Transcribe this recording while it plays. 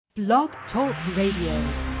Blog Talk Radio.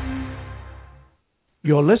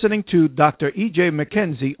 You're listening to Dr. E.J.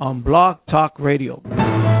 McKenzie on Blog Talk Radio.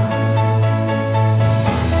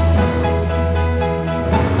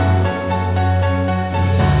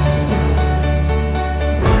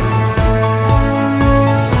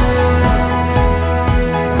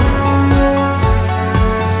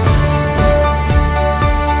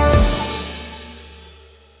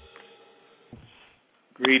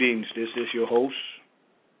 Greetings, this is your host,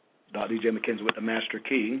 Dr. E.J. McKenzie with the Master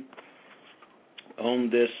Key. On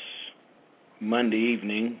this Monday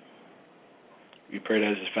evening, we pray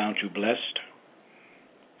that it has found you blessed,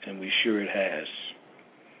 and we sure it has.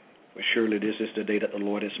 For surely this is the day that the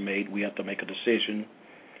Lord has made. We have to make a decision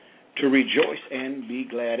to rejoice and be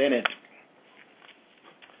glad in it.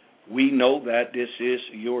 We know that this is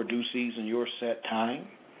your due season, your set time.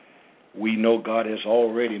 We know God has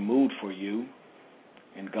already moved for you,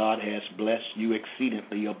 and God has blessed you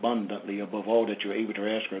exceedingly abundantly above all that you're able to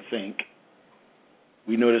ask or think.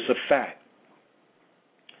 We know it's a fact.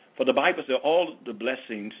 For the Bible says all the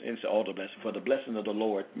blessings, and say all the blessings, for the blessing of the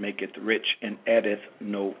Lord maketh rich and addeth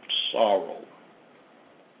no sorrow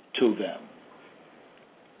to them.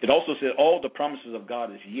 It also says all the promises of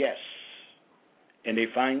God is yes, and they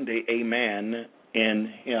find the amen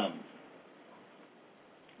in Him.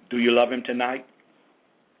 Do you love Him tonight?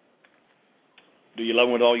 Do you love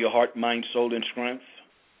Him with all your heart, mind, soul, and strength?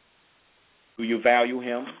 Do you value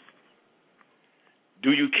Him?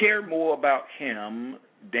 Do you care more about Him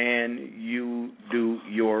than you do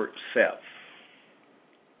yourself?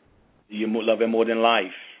 Do you love Him more than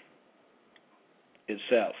life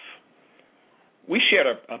itself? We shared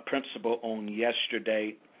a principle on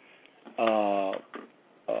yesterday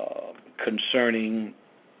concerning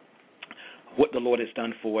what the Lord has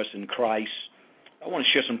done for us in Christ. I want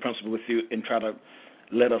to share some principles with you and try to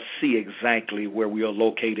let us see exactly where we are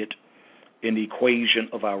located in the equation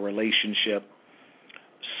of our relationship.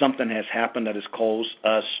 Something has happened that has caused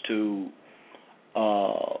us to,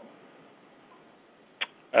 I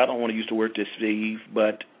don't want to use the word deceive,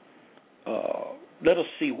 but let us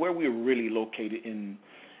see where we're really located in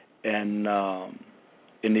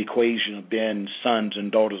the equation of being sons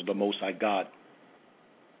and daughters of the Most High God.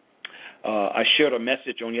 I shared a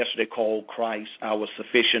message on yesterday called Christ, Our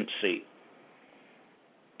Sufficiency.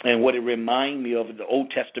 And what it reminded me of the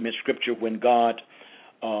Old Testament scripture when God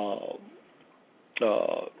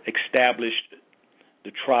established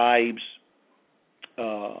the tribes,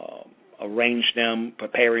 arranged them,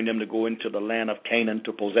 preparing them to go into the land of Canaan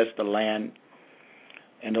to possess the land.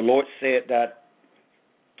 And the Lord said that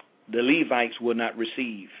the Levites would not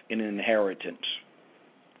receive an inheritance.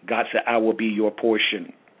 God said, I will be your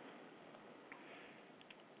portion.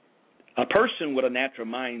 A person with a natural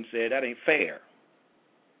mind said, that ain't fair.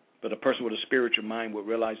 But a person with a spiritual mind would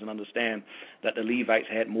realize and understand that the Levites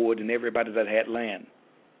had more than everybody that had land.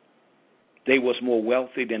 They was more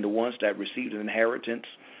wealthy than the ones that received an inheritance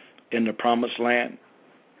in the promised land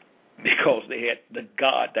because they had the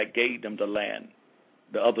God that gave them the land,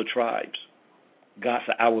 the other tribes. God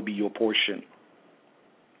said, I will be your portion.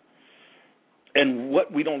 And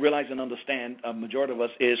what we don't realize and understand, a majority of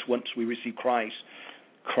us, is once we receive Christ,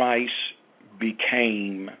 Christ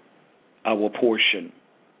became our portion.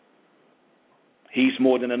 He's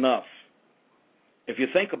more than enough. If you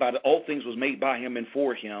think about it, all things was made by Him and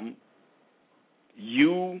for Him.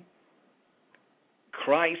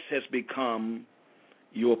 Christ has become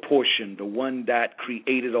your portion, the one that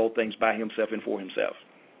created all things by Himself and for Himself.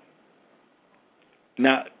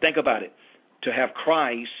 Now, think about it. To have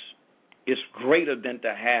Christ is greater than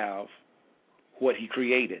to have what He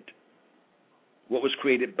created. What was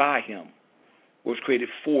created by Him, what was created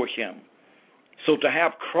for Him. So to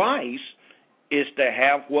have Christ is to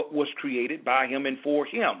have what was created by Him and for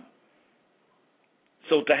Him.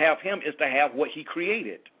 So to have Him is to have what He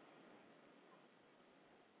created.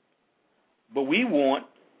 But we want,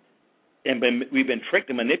 and we've been tricked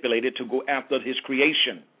and manipulated to go after His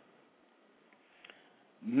creation.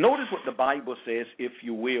 Notice what the Bible says, if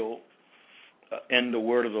you will, in the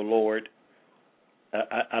word of the Lord.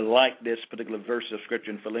 I like this particular verse of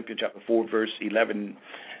Scripture in Philippians chapter 4, verse 11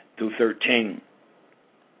 through 13.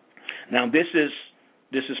 Now, this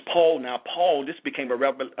is Paul. Now, Paul, this became a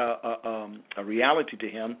reality to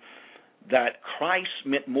him that Christ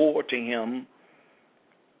meant more to him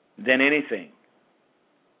than anything.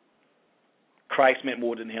 Christ meant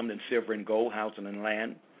more to him than silver and gold, housing and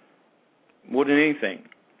land. More than anything,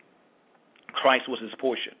 Christ was his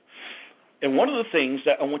portion. And one of the things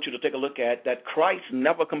that I want you to take a look at, that Christ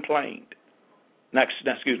never complained.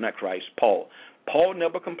 Paul. Paul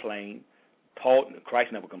never complained.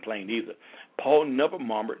 Christ never complained either. Paul never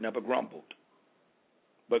murmured, never grumbled.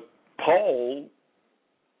 But Paul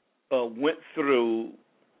went through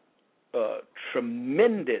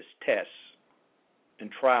tremendous tests and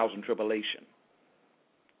trials and tribulation,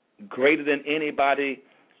 greater than anybody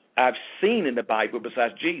I've seen in the Bible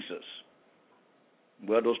besides Jesus.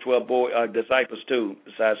 Well, those 12 disciples too,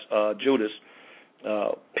 besides Judas.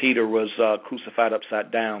 Peter was crucified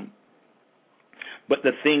upside down. But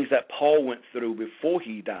the things that Paul went through before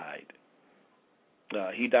he died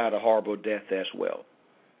a horrible death as well.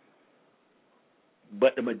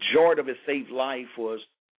 But the majority of his saved life was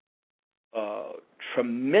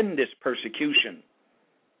tremendous persecution,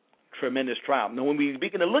 tremendous trial. Now, when we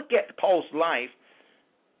begin to look at Paul's life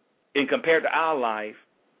and compare to our life,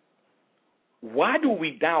 why do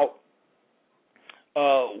we doubt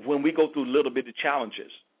when we go through little bit of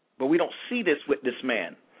challenges? But we don't see this with this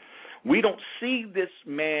man. We don't see this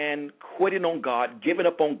man quitting on God, giving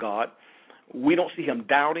up on God. We don't see him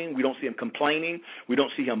doubting. We don't see him complaining. We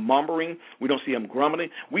don't see him murmuring. We don't see him grumbling.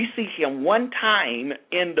 We see him one time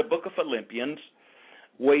in the book of Philippians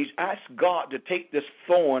where he asked God to take this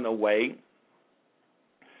thorn away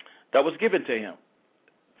that was given to him,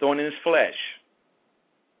 thorn in his flesh.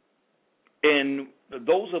 And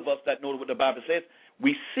those of us that know what the Bible says,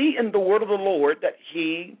 we see in the word of the Lord that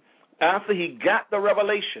he, after he got the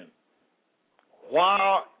revelation,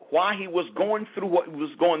 why he was going through what he was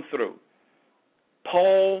going through.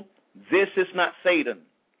 Paul, this is not Satan.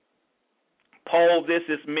 Paul, this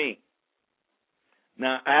is me.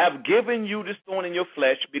 Now, I have given you this thorn in your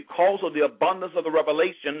flesh because of the abundance of the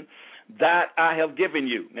revelation that I have given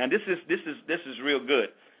you. Now, this is real good.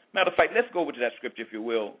 Matter of fact, let's go over to that scripture, if you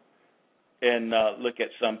will, and look at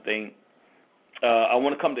something. I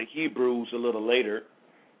want to come to Hebrews a little later,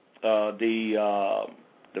 the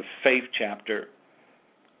faith chapter.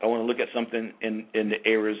 I want to look at something in the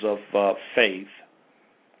areas of faith.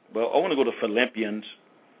 But I want to go to Philippians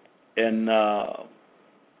and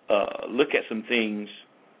look at some things.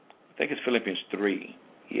 I think it's Philippians 3.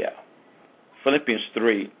 Yeah. Philippians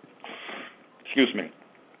 3. Excuse me.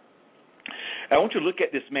 I want you to look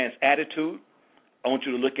at this man's attitude. I want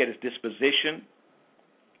you to look at his disposition.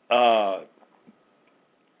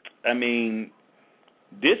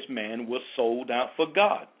 This man was sold out for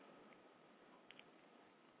God.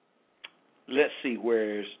 Let's see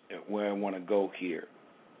where I want to go here.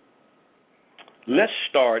 Let's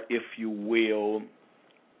start, if you will.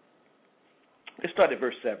 Let's start at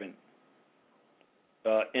verse 7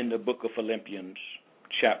 in the book of Philippians,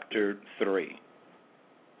 chapter 3.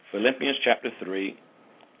 Philippians, chapter 3.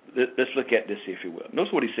 Let's look at this, if you will.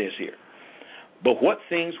 Notice what he says here. But what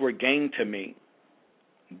things were gained to me,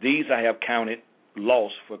 these I have counted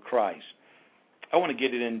loss for Christ. I want to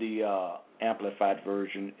get it in the Amplified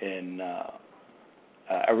Version, and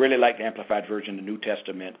I really like the Amplified Version of the New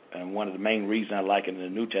Testament, and one of the main reasons I like it in the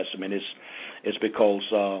New Testament is because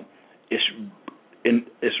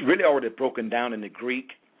it's really already broken down in the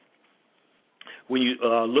Greek. When you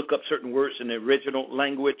look up certain words in the original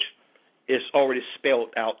language, it's already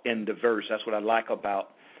spelled out in the verse. That's what I like about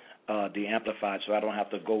the Amplified, so I don't have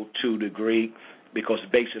to go to the Greek because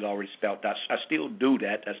basically already spelled out. I still do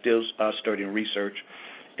that. I still study and research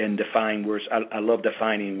and define words. I love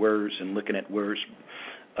defining words and looking at words.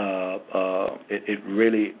 It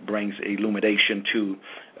really brings illumination to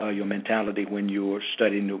your mentality when you're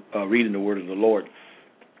studying, reading the word of the Lord.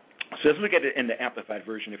 So let's look at it in the Amplified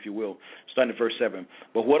Version, if you will, starting at verse 7.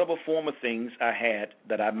 But whatever form of things I had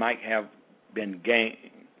that might have been gains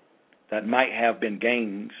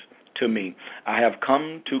to me, I have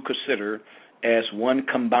come to consider as one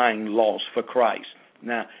combined loss for Christ.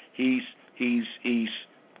 Now he's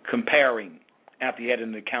comparing after he had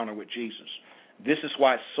an encounter with Jesus. This is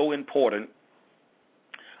why it's so important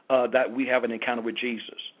that we have an encounter with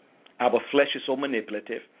Jesus. Our flesh is so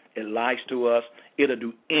manipulative. It lies to us. It'll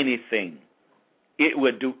do anything. It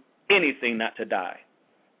would do anything not to die.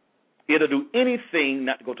 It'll do anything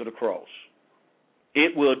not to go to the cross.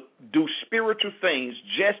 It will do spiritual things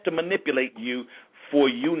just to manipulate you for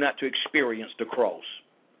you not to experience the cross,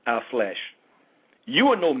 our flesh. You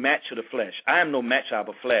are no match to the flesh. I am no match to our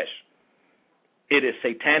flesh. It is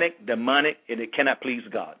satanic, demonic, and it cannot please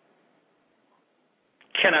God.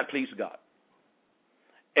 Cannot please God.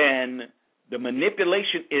 And the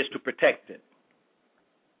manipulation is to protect it,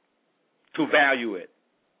 to value it,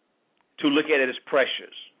 to look at it as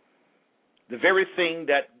precious. The very thing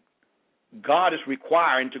that God is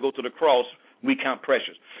requiring to go to the cross, we count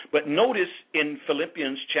precious. But notice in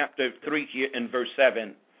Philippians chapter 3 here in verse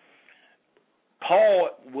 7, Paul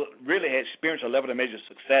really had experienced a level of measure of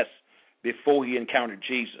success before he encountered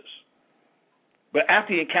Jesus. But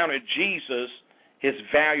after he encountered Jesus, his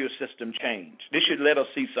value system changed. This should let us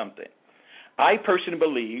see something. I personally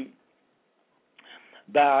believe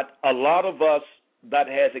that a lot of us that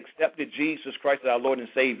has accepted Jesus Christ as our Lord and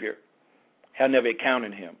Savior have never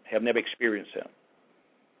encountered him, have never experienced him.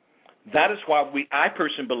 That is why I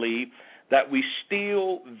personally believe that we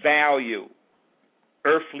still value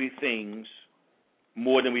earthly things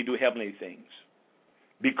more than we do heavenly things,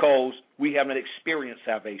 because we have not experienced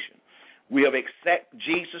salvation. We have accepted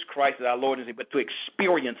Jesus Christ as our Lord and Savior, but to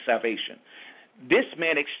experience salvation. This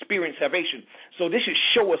man experienced salvation. So this should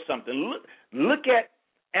show us something. Look at,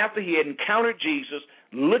 after he had encountered Jesus,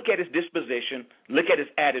 look at his disposition, look at his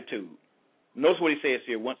attitude. Notice what he says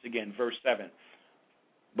here once again, verse 7.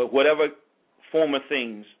 But whatever former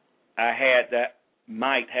things I had that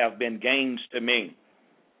might have been gains to me.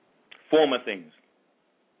 Former things.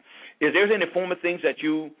 Is there any former things that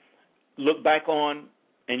you look back on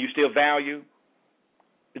and you still value?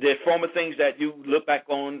 Is there former things that you look back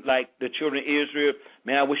on, like the children of Israel?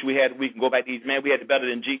 Man, I wish we can go back to Egypt. Man, we had it better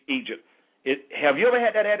than Egypt. Have you ever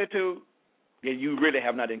had that attitude? Then you really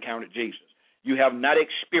have not encountered Jesus. You have not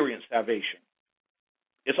experienced salvation.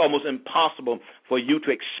 It's almost impossible for you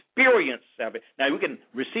to experience salvation. Now, we can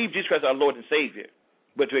receive Jesus Christ as our Lord and Savior,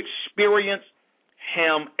 but to experience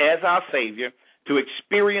him as our Savior, to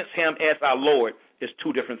experience him as our Lord, is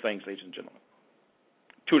two different things, ladies and gentlemen.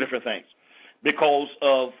 Two different things. Because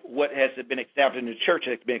of what has been established in the church,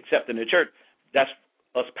 has been accepted in the church. That's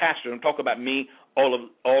us pastors. I'm talking about me, all of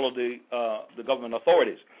the government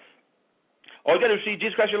authorities. All you got to see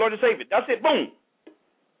Jesus Christ, your Lord and Savior. That's it. Boom.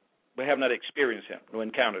 But have not experienced him or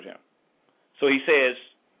encountered him. So he says,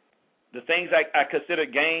 the things I consider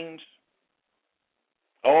gains,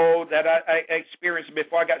 all that I experienced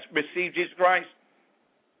before I received Jesus Christ,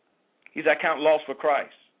 he said, I count loss for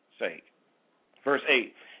Christ's sake. Verse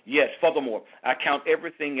 8, yes, furthermore, I count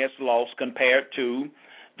everything as loss compared to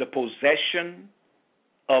the possession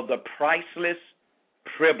of the priceless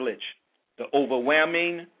privilege, the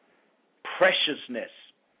overwhelming preciousness,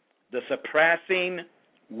 the surpassing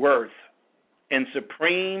worth, and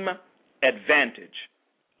supreme advantage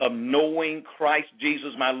of knowing Christ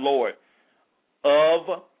Jesus my Lord,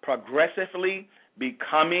 of progressively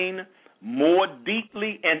becoming more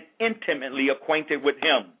deeply and intimately acquainted with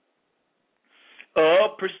him,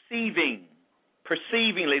 of perceiving,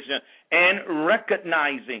 ladies and gentlemen, and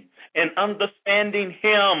recognizing and understanding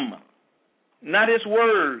him, not his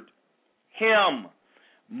word, him,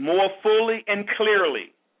 more fully and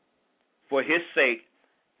clearly. For his sake,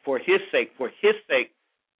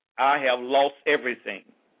 I have lost everything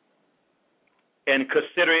and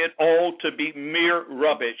consider it all to be mere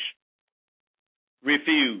rubbish,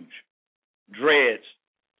 refuge, dregs,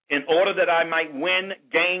 in order that I might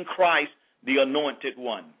gain Christ, the anointed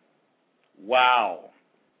one. Wow.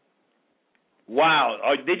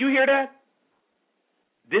 Did you hear that?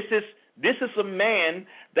 This is a man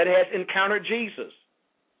that has encountered Jesus.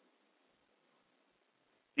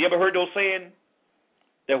 You ever heard those saying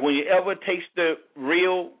that when you ever taste the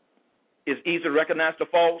real, it's easy to recognize the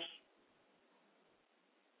false?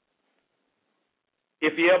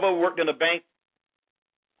 If you ever worked in a bank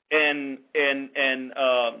and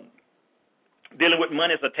dealing with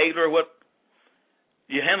money as a teller, what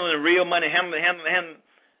you're handling the real money, handling,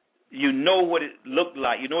 you know what it looked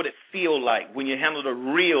like, you know what it feel like when you handle the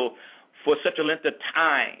real for such a length of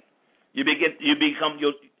time. You become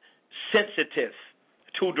sensitive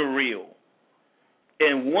to the real.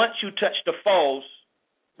 And once you touch the false,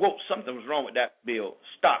 whoa, something was wrong with that bill.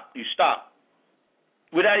 You stop.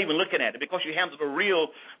 Without even looking at it, because you handle the real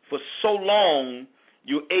for so long,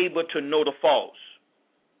 you're able to know the false.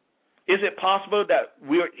 Is it possible that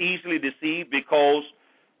we're easily deceived because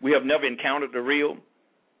we have never encountered the real?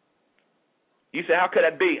 You say, how could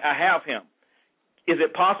that be? I have him. Is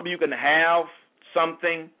it possible you can have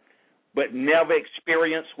something but never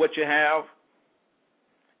experience what you have?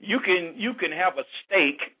 You can have a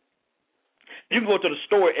steak. You can go to the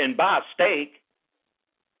store and buy a steak.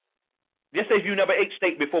 Just say if you never ate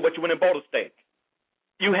steak before, but you went and bought a steak.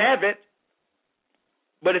 You have it,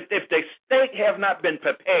 but if the steak have not been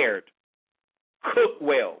prepared, cooked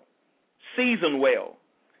well, seasoned well,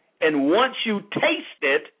 and once you taste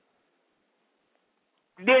it,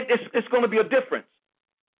 then it's going to be a difference.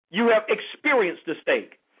 You have experienced the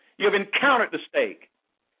steak. You have encountered the steak.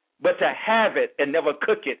 But to have it and never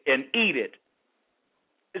cook it and eat it,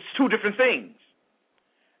 it's two different things.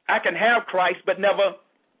 I can have Christ but never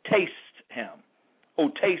taste him. Oh,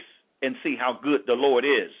 taste and see how good the Lord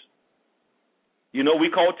is. You know what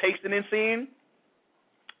we call tasting and seeing?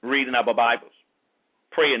 Reading our Bibles,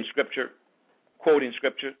 praying Scripture, quoting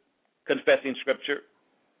Scripture, confessing Scripture,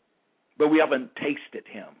 but we haven't tasted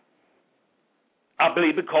him. I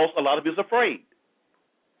believe because a lot of us are afraid.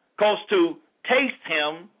 Because to taste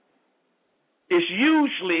him is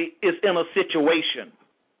usually in a situation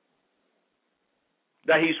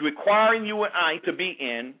that he's requiring you and I to be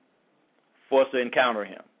in for us to encounter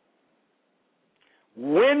him.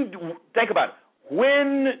 Think about it.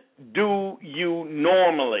 When do you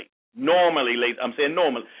normally, I'm saying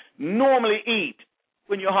normally eat?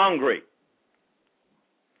 When you're hungry.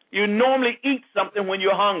 You normally eat something when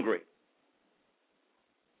you're hungry.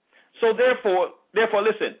 So therefore,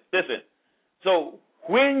 listen. So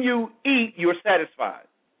when you eat, you're satisfied.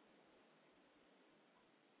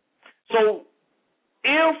 So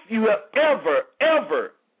if you have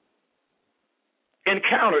ever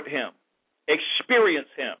encountered him,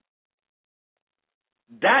 experienced him,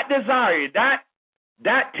 that desire,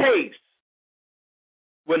 that taste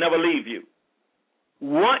will never leave you.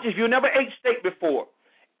 Once, if you never ate steak before,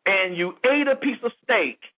 and you ate a piece of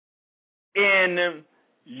steak, and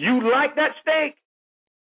you like that steak,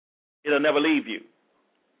 it'll never leave you.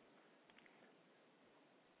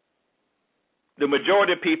 The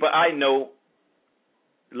majority of people I know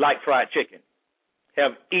like fried chicken,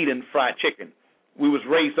 have eaten fried chicken. We was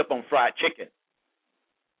raised up on fried chicken.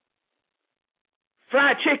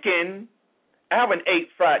 Fried chicken, I haven't ate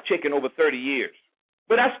fried chicken over 30 years,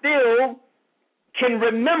 but I still can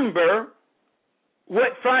remember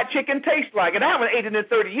what fried chicken tastes like, and I haven't eaten it in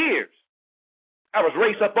 30 years. I was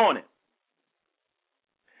raised up on it.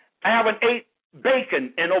 I haven't ate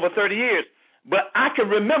bacon in over 30 years, but I can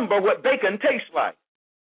remember what bacon tastes like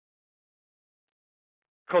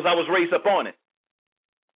because I was raised up on it.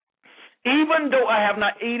 Even though I have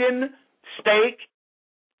not eaten steak,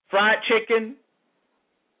 fried chicken,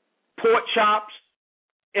 pork chops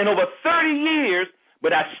in over 30 years,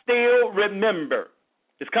 but I still remember.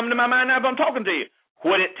 It's coming to my mind now as I'm talking to you,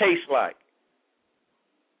 what it tastes like.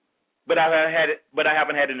 But I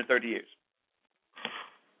haven't had it in 30 years.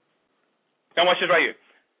 Now watch this right here.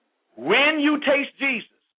 When you taste Jesus,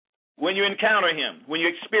 when you encounter him, when you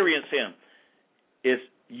experience him,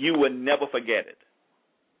 you will never forget it.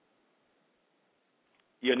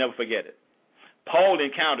 You'll never forget it. Paul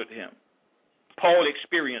encountered him. Paul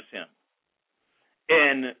experienced him.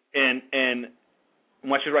 And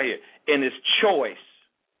watch it right here. In his choice,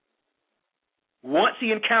 once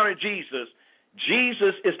he encountered Jesus,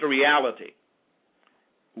 Jesus is the reality.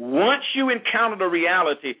 Once you encounter the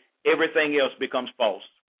reality, everything else becomes false.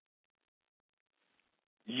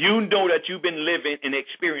 You know that you've been living and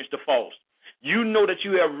experienced the false. You know that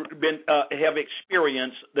you have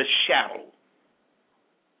experienced the shadow.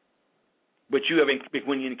 But you have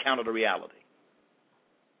when you encounter the reality.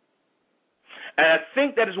 And I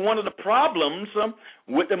think that is one of the problems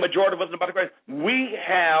with the majority of us in the body of Christ. We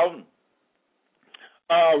have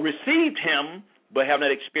received him, but have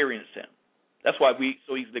not experienced him. That's why we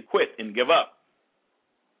so easily quit and give up.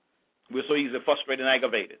 We're so easily frustrated and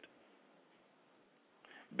aggravated.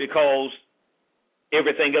 Because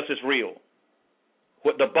everything else is real.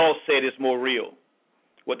 What the boss said is more real.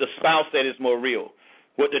 What the spouse said is more real.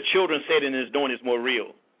 What the children said and is doing is more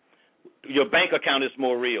real. Your bank account is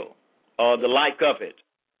more real. The like of it.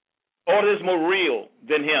 All is more real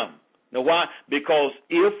than him. Now why? Because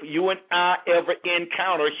if you and I ever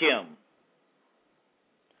encounter him,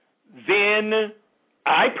 then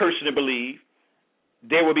I personally believe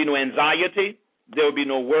there will be no anxiety, there will be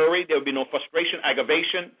no worry, there will be no frustration,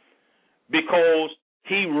 aggravation, because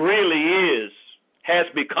he really has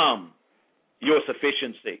become your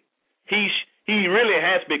sufficiency. He really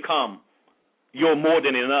has become your more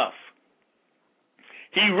than enough.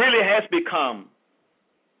 He really has become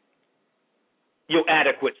your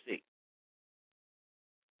adequacy.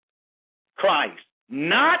 Christ,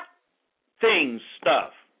 not things,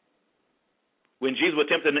 stuff. When Jesus was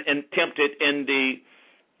tempted in the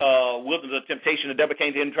wilderness of temptation, the devil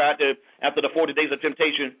came to him and tried to, after the 40 days of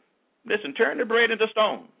temptation, listen, turn the bread into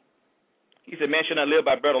stone. He said, man should not live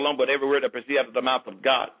by bread alone, but every word that proceeds out of the mouth of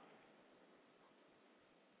God.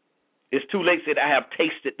 It's too late, said, I have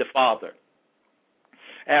tasted the Father.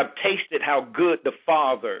 I have tasted how good the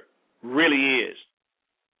Father really is.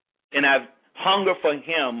 And I've hunger for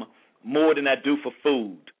him more than I do for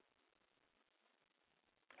food.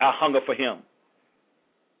 I hunger for him.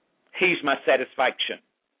 He's my satisfaction.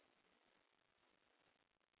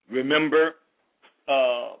 Remember,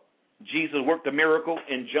 Jesus worked a miracle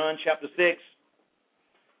in John chapter 6.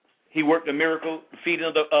 He worked a miracle,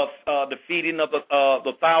 the feeding of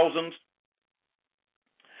the thousands,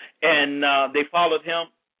 and they followed him.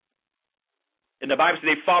 And the Bible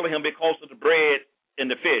says they followed him because of the bread and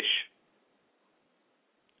the fish.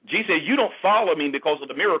 Jesus said, you don't follow me because of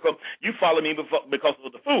the miracle. You follow me because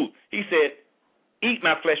of the food. He said, eat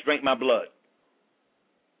my flesh, drink my blood.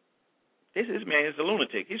 This man is a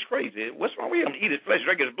lunatic. He's crazy. What's wrong with him? Eat his flesh,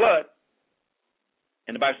 drink his blood.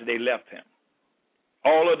 And the Bible said they left him.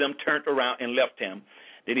 All of them turned around and left him.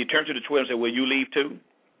 Then he turned to the 12 and said, will you leave too?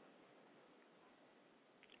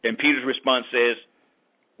 And Peter's response says,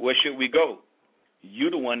 where should we go? You're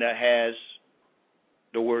the one that has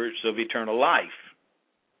the words of eternal life.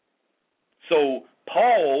 So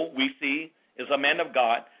Paul, we see, is a man of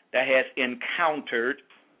God that has encountered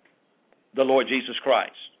the Lord Jesus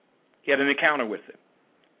Christ. He had an encounter with him.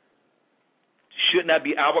 Should not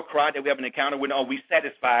be our cry that we have an encounter with him? Are we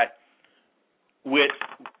satisfied with,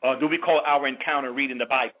 do we call our encounter reading the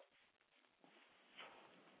Bible?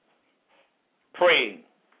 Praying.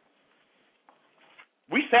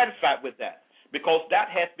 We satisfied with that because that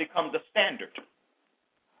has become the standard.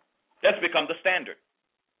 That's become the standard.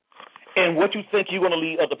 And what you think you're going to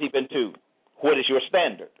lead other people into, what is your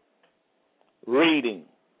standard? Reading.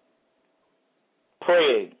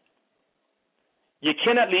 Praying. You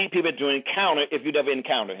cannot lead people to an encounter if you never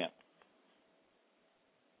encounter him.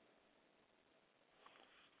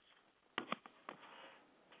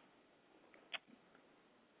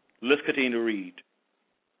 Let's continue to read.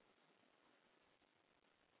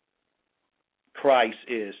 Christ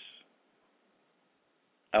is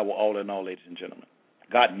our all in all, ladies and gentlemen.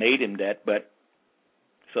 God made him that, but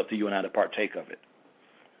it's up to you and I to partake of it.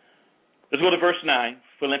 Let's go to verse 9,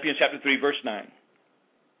 Philippians chapter 3, verse 9.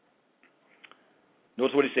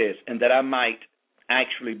 Notice what it says, and that I might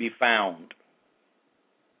actually be found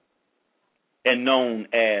and known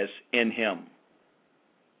as in him,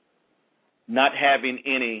 not having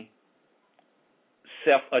any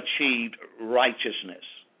self-achieved righteousness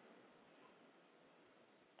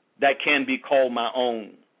that can be called my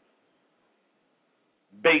own,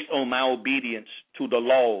 based on my obedience to the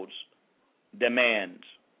law's demands,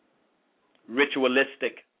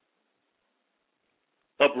 ritualistic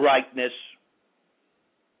uprightness,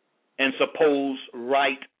 and supposed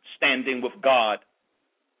right standing with God,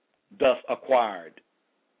 thus acquired.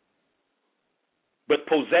 But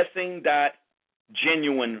possessing that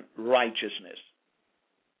genuine righteousness,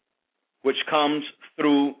 which comes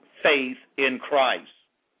through faith in Christ,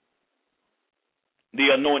 the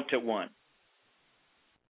anointed one,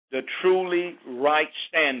 the truly right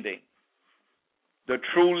standing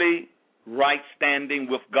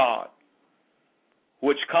with God,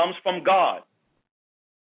 which comes from God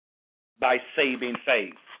by saving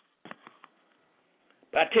faith.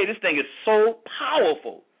 But I tell you, this thing is so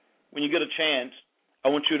powerful. When you get a chance, I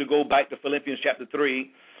want you to go back to Philippians chapter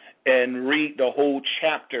 3 and read the whole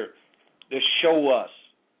chapter to show us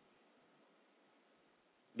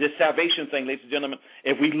this salvation thing, ladies and gentlemen.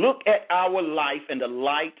 If we look at our life in the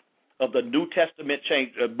light of the New Testament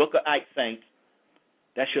change, the book of Acts saints,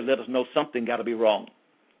 that should let us know something got to be wrong.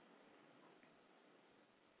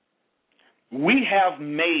 We have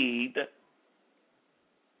made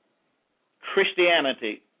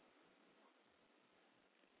Christianity,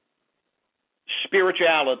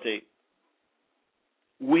 spirituality,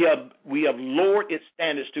 we have lowered its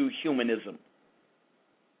standards to humanism.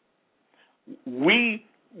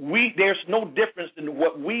 There's no difference in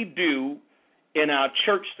what we do in our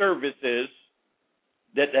church services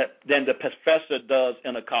than the professor does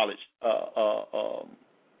in a college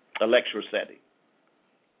a lecture setting.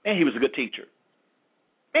 And he was a good teacher.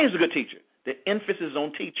 The emphasis is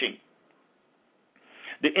on teaching.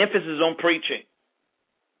 The emphasis is on preaching.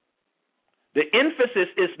 The emphasis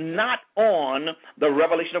is not on the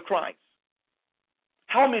revelation of Christ.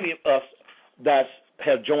 How many of us that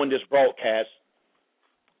have joined this broadcast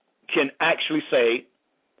can actually say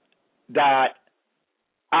that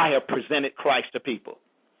I have presented Christ to people?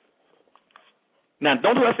 Now,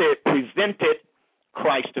 don't do I say presented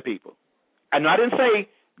Christ to people. And I didn't say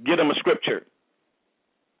give them a scripture.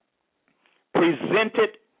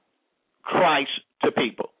 Presented Christ to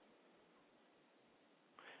people.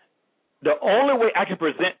 The only way I can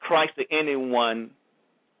present Christ to anyone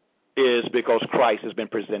is because Christ has been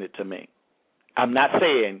presented to me. I'm not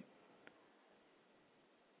saying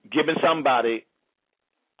giving somebody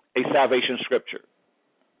a salvation scripture.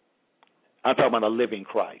 I'm talking about a living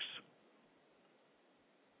Christ.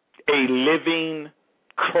 A living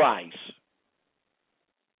Christ.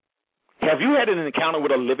 Have you had an encounter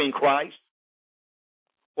with a living Christ?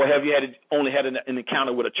 Or have you only had an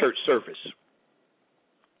encounter with a church service?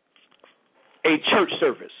 A church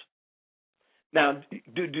service. Now,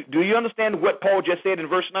 do you understand what Paul just said in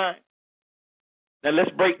verse 9? Now,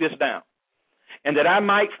 let's break this down. And that I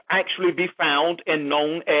might actually be found and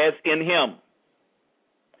known as in him.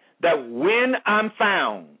 that when I'm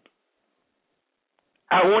found,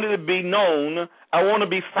 I want it to be known, I want to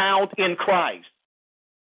be found in Christ.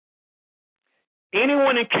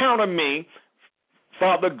 Anyone encounter me,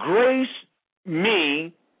 Father, grace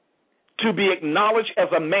me to be acknowledged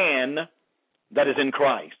as a man that is in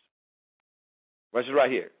Christ. That's it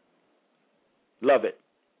right here. Love it.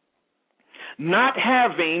 Not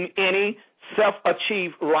having any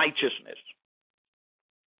self-achieved righteousness.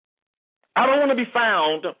 I don't want to be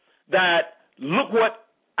found that look what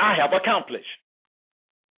I have accomplished.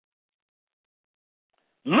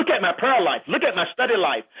 Look at my prayer life. Look at my study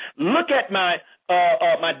life. Look at my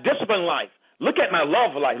my discipline life. Look at my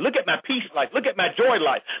love life. Look at my peace life. Look at my joy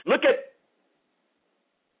life. Look at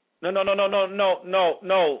No.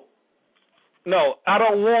 I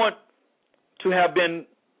don't want to have been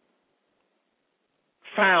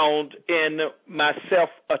found in my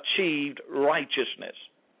self-achieved righteousness.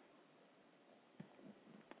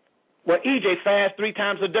 Well, EJ fasts 3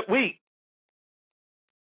 times a week.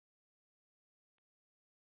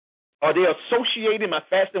 Are they associating my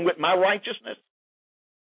fasting with my righteousness?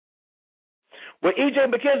 Well, EJ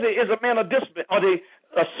McKenzie is a man of discipline. Are they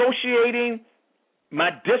associating my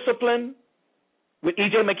discipline with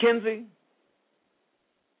EJ McKenzie?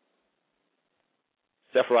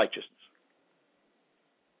 Self-righteousness.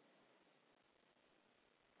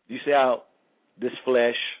 You see how this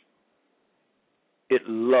flesh, it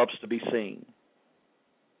loves to be seen.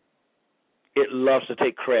 It loves to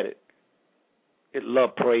take credit. It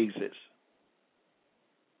loves praises.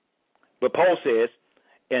 But Paul says,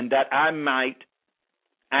 and that I might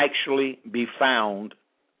actually be found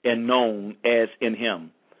and known as in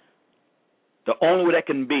him. The only way that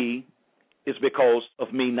can be is because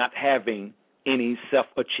of me not having any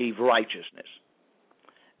self-achieved righteousness.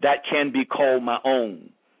 That can be called my own.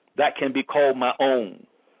 That can be called my own.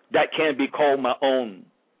 That can be called my own.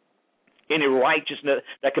 Any righteousness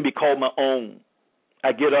that can be called my own.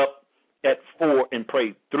 I get up at 4 and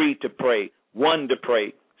pray, 3 to pray, 1 to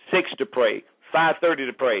pray, 6 to pray, 5:30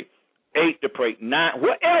 to pray, 8 to pray, 9,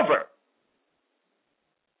 whatever.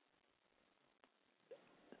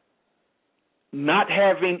 Not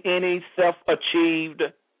having any self-achieved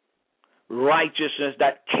righteousness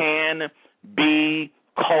that can be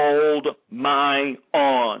called my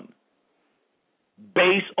own,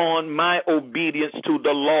 based on my obedience to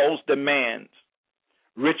the law's demands,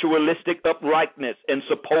 ritualistic uprightness, and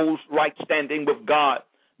supposed right standing with God,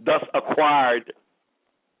 thus acquired.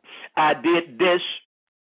 I did this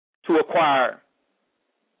to acquire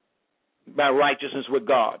my righteousness with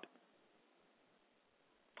God.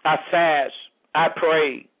 I fast. I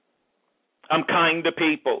pray. I'm kind to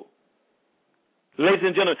people. Ladies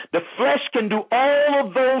and gentlemen, the flesh can do all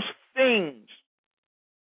of those things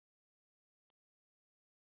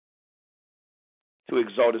to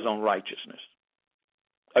exalt his own righteousness.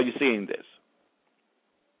 Are you seeing this?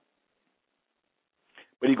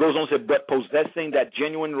 But he goes on to say, but possessing that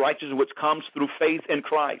genuine righteousness which comes through faith in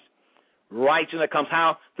Christ. Righteousness that comes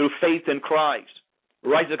how? Through faith in Christ.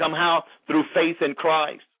 Righteousness that comes how? Through faith in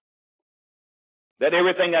Christ. That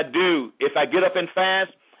everything I do, if I get up and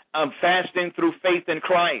fast, I'm fasting through faith in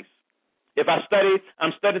Christ. If I study,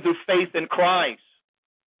 I'm studying through faith in Christ.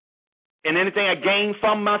 And anything I gain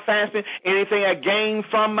from my fasting, anything I gain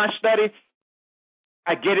from my study,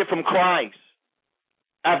 I get it from Christ.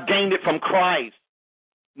 I've gained it from Christ.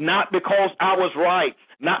 Not because I was right,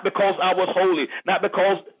 not because I was holy, not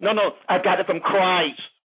because, no, I got it from Christ.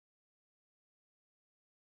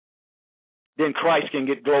 Then Christ can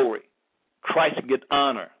get glory. Christ can get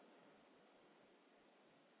honor.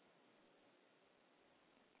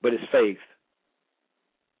 But it's faith,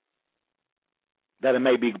 that it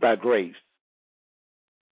may be by grace.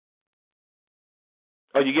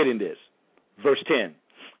 Are you getting this? Verse 10,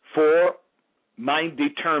 for my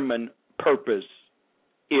determined purpose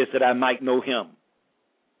is that I might know him.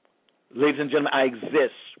 Ladies and gentlemen, I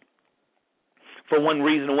exist for one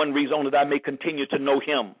reason and one reason only, that I may continue to know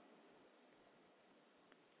him.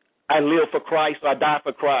 I live for Christ, I die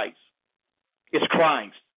for Christ. It's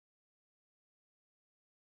Christ.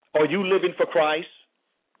 Are you living for Christ,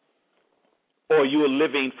 or are you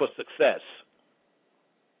living for success?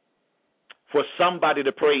 For somebody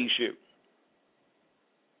to praise you,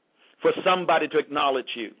 for somebody to acknowledge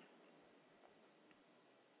you.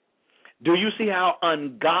 Do you see how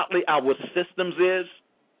ungodly our systems is?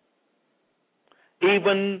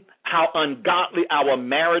 Even how ungodly our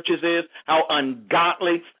marriages is, how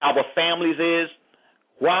ungodly our families is.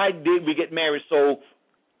 Why did we get married? So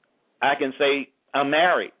I can say, I'm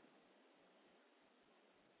married.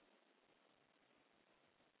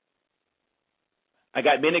 I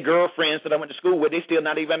got many girlfriends that I went to school with. They still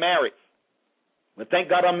not even married. But thank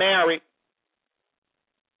God I'm married.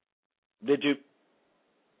 Did you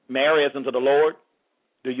marry as unto the Lord?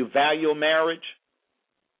 Do you value your marriage?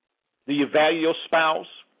 Do you value your spouse?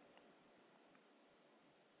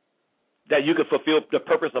 That you can fulfill the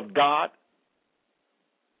purpose of God?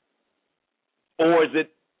 Or is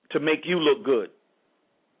it to make you look good?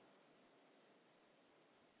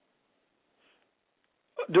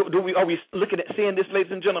 Are we looking at seeing this,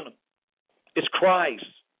 ladies and gentlemen? It's Christ.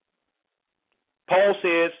 Paul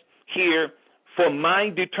says here, for my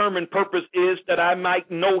determined purpose is that I might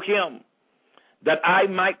know him, that I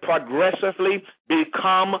might progressively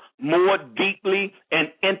become more deeply and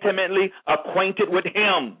intimately acquainted with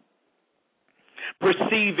him,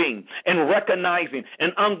 perceiving and recognizing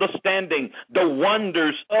and understanding the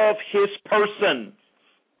wonders of his person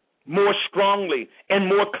more strongly and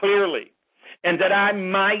more clearly, and that I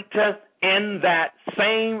might in that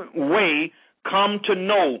same way come to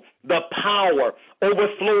know the power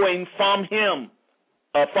overflowing from him,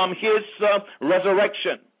 from his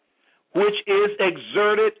resurrection, which is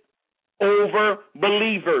exerted over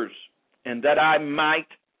believers, and that I may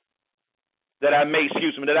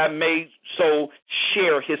so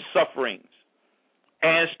share his sufferings,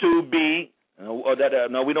 as to be.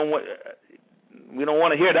 No, we don't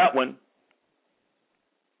want to hear that one.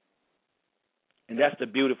 And that's the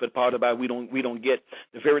beautiful part about we don't get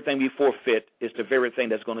the very thing we forfeit is the very thing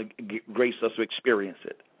that's going to grace us to experience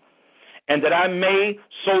it. And that I may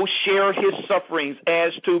so share his sufferings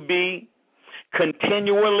as to be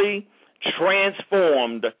continually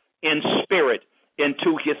transformed in spirit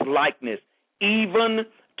into his likeness, even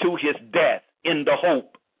to his death, in the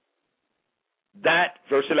hope that,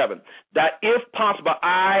 verse 11, that if possible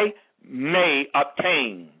I may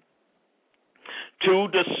obtain to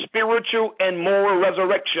the spiritual and moral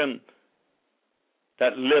resurrection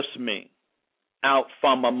that lifts me out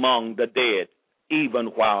from among the dead, even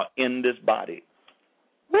while in this body.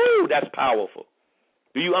 Woo, that's powerful.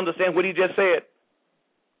 Do you understand what he just said?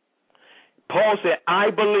 Paul said,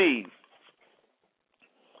 I believe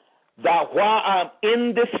that while I'm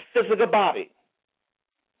in this physical body,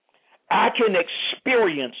 I can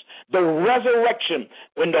experience the resurrection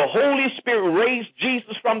when the Holy Spirit raised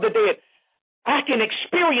Jesus from the dead. I can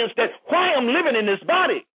experience that while I'm living in this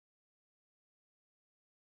body.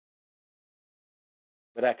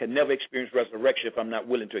 But I can never experience resurrection if I'm not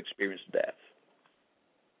willing to experience death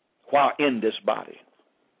while in this body.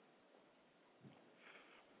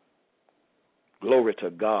 Glory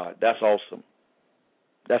to God. That's awesome.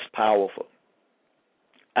 That's powerful.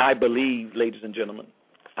 I believe, ladies and gentlemen,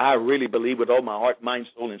 I really believe with all my heart, mind,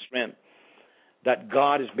 soul, and strength, that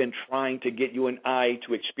God has been trying to get you and I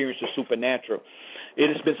to experience the supernatural. It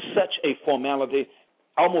has been such a formality.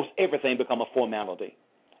 Almost everything become a formality.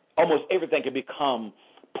 Almost everything can become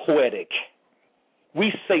poetic.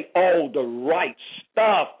 We say all the right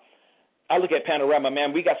stuff. I look at Panorama,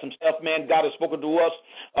 man, we got some stuff, man, God has spoken to us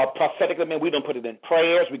prophetically, man. We don't put it in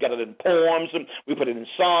prayers. We got it in poems. And we put it in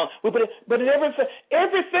songs. We put it, but in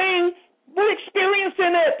everything, we're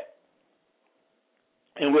experiencing it.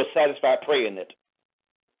 And we're satisfied praying it.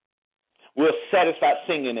 We're satisfied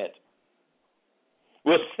singing it.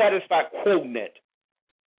 We're satisfied quoting it.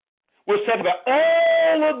 We're satisfied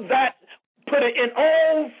all of that, put it in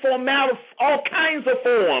all kinds of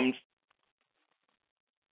forms,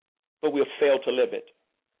 but we'll fail to live it.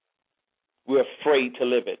 We're afraid to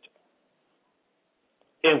live it.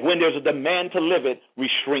 And when there's a demand to live it, we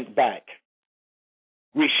shrink back.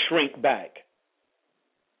 We shrink back.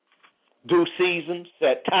 Due season,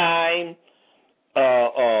 set time,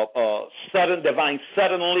 sudden divine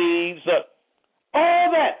suddenlies,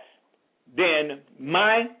 all that. Then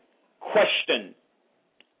my question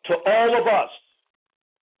to all of us,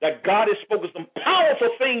 that God has spoken some powerful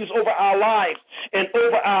things over our lives and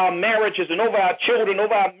over our marriages and over our children,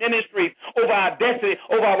 over our ministry, over our destiny,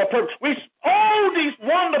 over our purpose. All these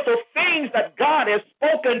wonderful things that God has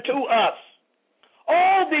spoken to us.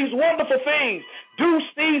 All these wonderful things, due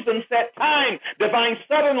season, set time, divine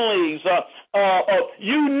suddenlies,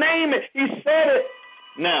 you name it, he said it.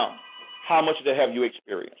 Now, how much of that have you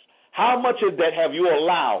experienced? How much of that have you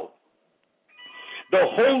allowed the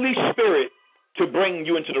Holy Spirit to bring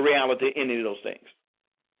you into the reality in any of those things?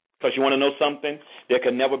 Because you want to know something? There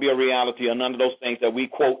can never be a reality of none of those things that we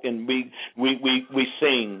quote and we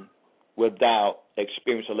sing without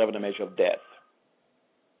experiencing a level and measure of death.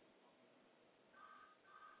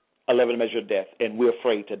 A level and measure of death, and we're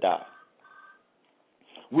afraid to die.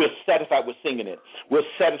 We're satisfied with singing it. We're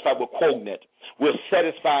satisfied with quoting it. We're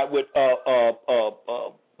satisfied with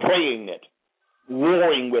praying it.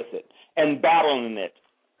 warring with it and battling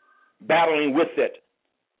with it.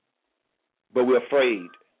 But we're afraid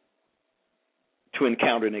to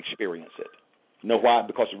encounter and experience it. You know why?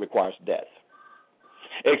 Because it requires death.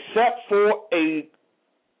 Except for a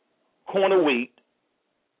corn of wheat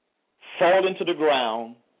fall into the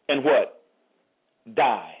ground and what?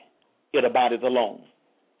 Die. It abideth alone.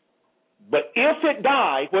 But if it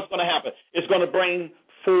die, what's going to happen? It's going to bring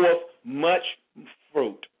forth much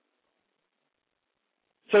fruit.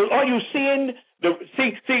 So are you seeing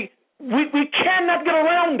we cannot get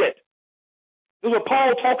around it. This is what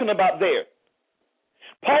Paul talking about there.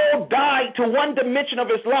 Paul died to one dimension of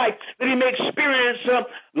his life that he may experience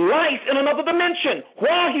life in another dimension.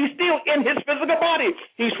 While he's still in his physical body,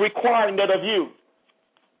 he's requiring that of you.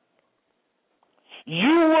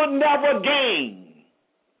 You will never gain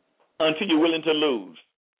until you're willing to lose.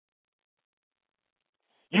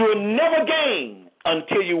 You will never gain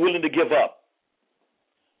until you're willing to give up.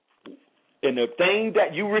 And the thing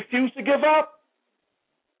that you refuse to give up,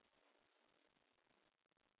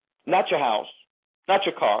 not your house, not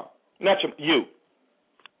your car, not you.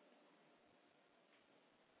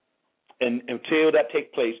 And until that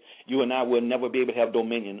takes place, you and I will never be able to have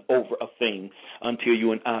dominion over a thing until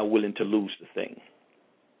you and I are willing to lose the thing.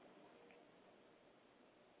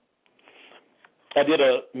 I did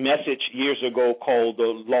a message years ago called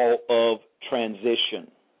The Law of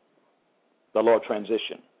Transition. The Law of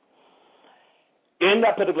Transition. In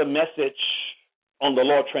that particular message on the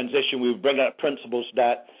law of transition, we bring out principles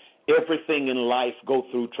that everything in life go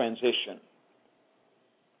through transition.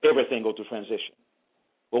 Everything go through transition.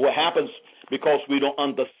 But what happens, because we don't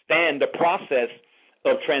understand the process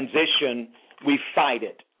of transition, we fight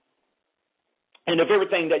it. And if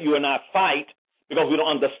everything that you and I fight, because we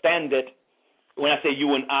don't understand it, when I say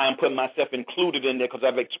you and I, I'm putting myself included in there because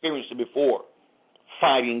I've experienced it before,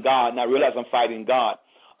 fighting God, not realize I'm fighting God.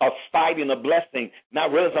 Of fighting a blessing, not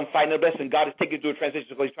realize I'm fighting a blessing. God is taking you through a transition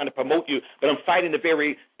because he's trying to promote you, but I'm fighting the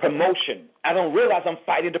very promotion. I don't realize I'm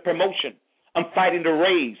fighting the promotion. I'm fighting the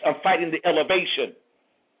raise. I'm fighting the elevation.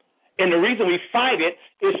 And the reason we fight it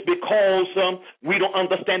is because we don't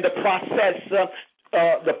understand the process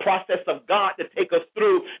of God to take us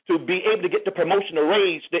through to be able to get the promotion, the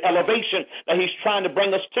raise, the elevation that he's trying to bring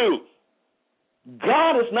us to.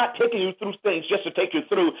 God is not taking you through things just to take you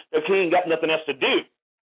through if he ain't got nothing else to do.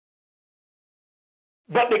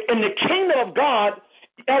 But in the kingdom of God,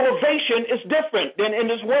 elevation is different than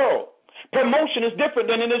in this world. Promotion is different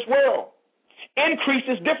than in this world. Increase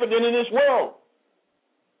is different than in this world.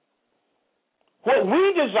 What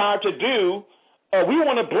we desire to do, we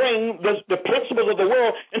want to bring the principles of the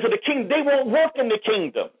world into the kingdom. They won't work in the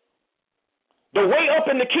kingdom. The way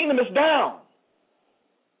up in the kingdom is down.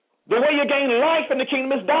 The way you gain life in the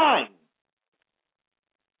kingdom is dying.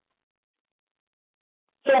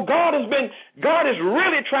 So God is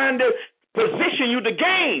really trying to position you to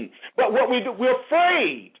gain. But what we do, we're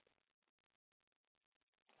afraid.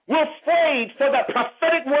 We're afraid for that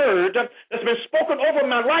prophetic word that's been spoken over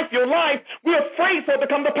my life, your life. We're afraid for it to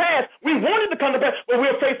come to pass. We want it to come to pass, but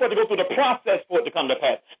we're afraid for it to go through the process for it to come to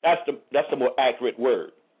pass. That's the more accurate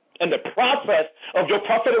word. And the process of your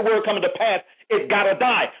prophetic word coming to pass, it got to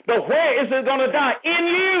die. But where is it going to die? In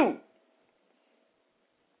you.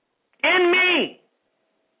 In me.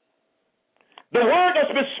 The word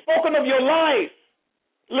that's been spoken of your life,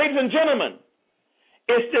 ladies and gentlemen,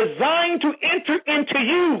 is designed to enter into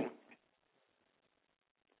you.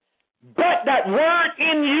 But that word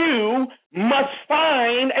in you must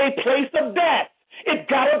find a place of death. It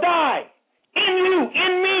got to die. In you,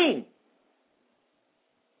 in me.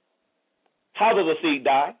 How does a seed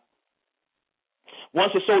die?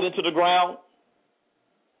 Once it's sown into the ground,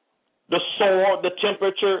 the soil, the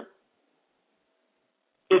temperature,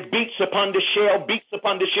 it beats upon the shell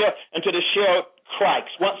until the shell cracks.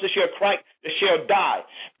 Once the shell cracks, the shell dies.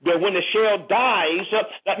 But when the shell dies,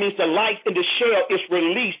 that means the life in the shell is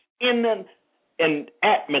released in an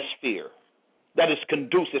atmosphere that is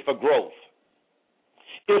conducive for growth.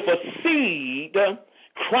 If a seed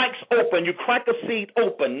cracks open, you crack a seed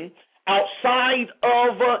open outside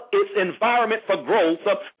of its environment for growth,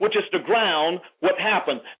 which is the ground, what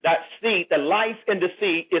happens? That seed, the life in the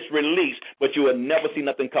seed is released, but you will never see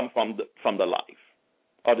nothing come from the life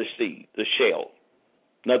or the seed, the shell.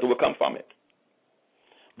 Nothing will come from it.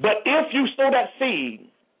 But if you sow that seed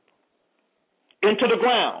into the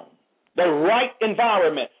ground, the right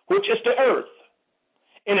environment, which is the earth,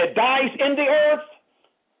 and it dies in the earth,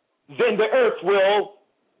 then the earth will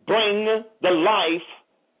bring the life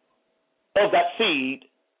of that seed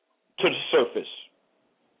to the surface.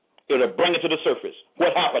 It'll bring it to the surface.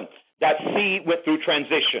 What happened? That seed went through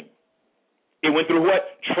transition. It went through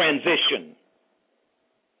what? Transition.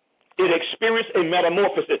 It experienced a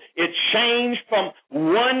metamorphosis. It changed from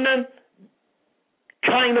one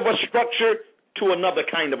kind of a structure to another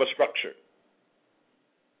kind of a structure.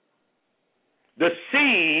 The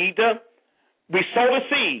seed, we sow the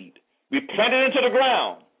seed. We plant it into the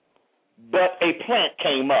ground, but a plant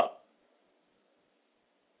came up.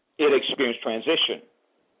 It experienced transition.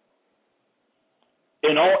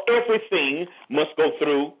 And everything must go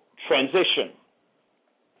through transition.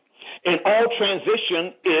 And all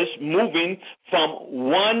transition is moving from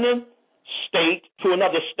one state to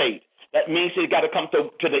another state. That means it got to come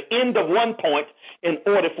to the end of one point in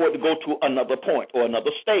order for it to go to another point or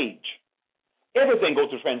another stage. Everything goes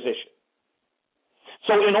through transition.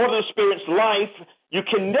 So in order to experience life, you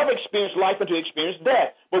can never experience life until you experience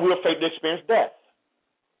death, but we're afraid to experience death.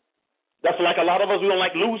 That's like a lot of us, we don't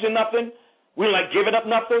like losing nothing. We don't like giving up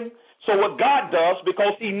nothing. So what God does,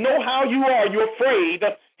 because he knows how you are, you're afraid,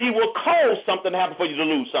 he will cause something to happen for you to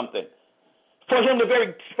lose something. For him to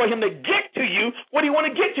get to you what he want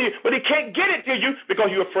to get to you, but he can't get it to you because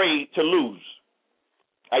you're afraid to lose.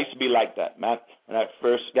 I used to be like that, man. When I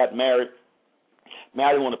first got married,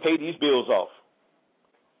 I didn't want to pay these bills off.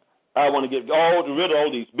 I want to get rid of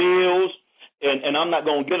all these bills, and I'm not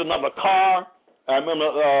going to get another car. I remember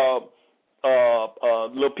a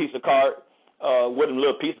little piece of car. Wasn't a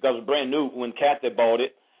little piece because it was brand new when Kathy bought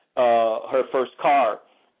it, her first car.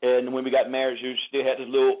 And when we got married, she still had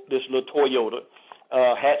this little Toyota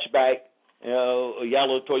hatchback, a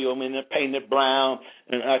yellow Toyota, and painted brown.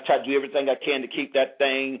 And I tried to do everything I can to keep that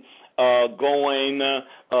thing going,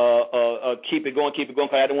 keep it going. Because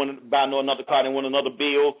I didn't want to buy another car. I didn't want another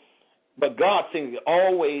bill. But God seems to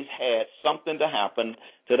always had something to happen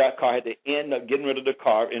to that car. I had to end up getting rid of the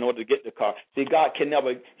car in order to get the car. See, God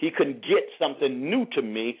he couldn't get something new to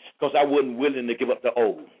me because I wasn't willing to give up the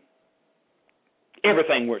old.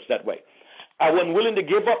 Everything works that way. I wasn't willing to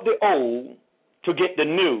give up the old to get the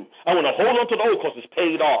new. I want to hold on to the old because it's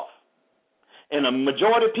paid off. And a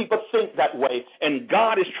majority of people think that way. And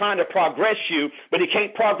God is trying to progress you, but he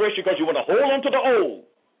can't progress you because you want to hold on to the old.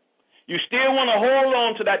 You still want to hold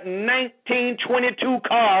on to that 1922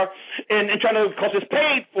 car and trying to, because it's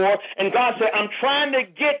paid for. And God said, I'm trying to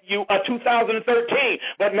get you a 2013.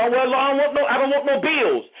 But no, well, I don't want no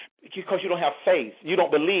bills. Because you don't have faith. You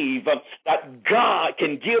don't believe that God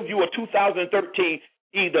can give you a 2013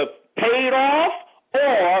 either paid off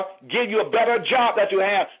or give you a better job that you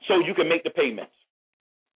have so you can make the payments.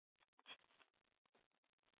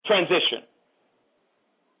 Transition.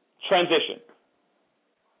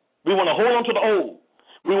 We want to hold on to the old.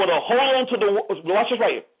 We want to hold on to watch this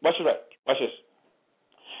right here. Watch this.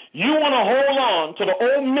 You want to hold on to the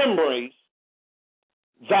old memories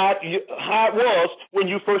how it was when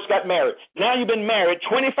you first got married. Now you've been married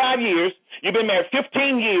 25 years. You've been married 15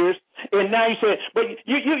 years. And now you say, but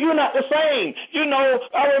you're not the same. You know,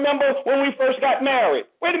 I remember when we first got married.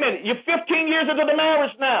 Wait a minute. You're 15 years into the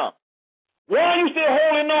marriage now. Why are you still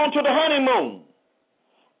holding on to the honeymoon?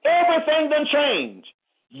 Everything done changed.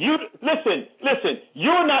 Listen,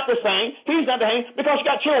 you're not the same. He's not the same because you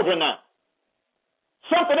got children now.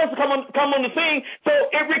 Something else come on the scene. So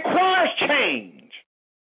it requires change.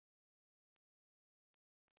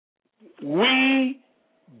 We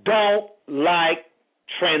don't like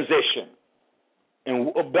transition.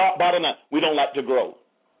 And bottom line, we don't like to grow.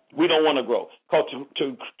 We don't want to grow. Because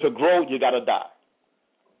to grow, you got to die.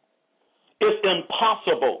 It's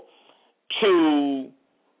impossible to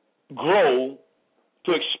grow,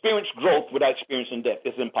 to experience growth without experiencing death.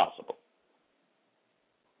 It's impossible.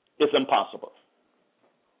 It's impossible.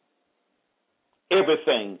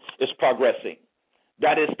 Everything is progressing.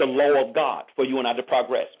 That is the law of God for you and I to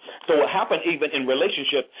progress. So what happened even in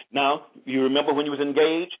relationship, now, you remember when you was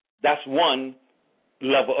engaged? That's one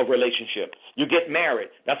level of relationship. You get married.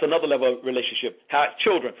 That's another level of relationship. Have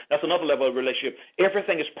children. That's another level of relationship.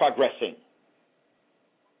 Everything is progressing.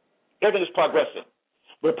 Everything is progressing.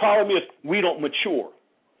 But the problem is we don't mature.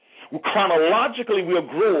 Chronologically, we're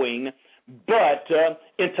growing, but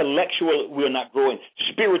intellectually, we're not growing.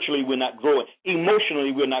 Spiritually, we're not growing.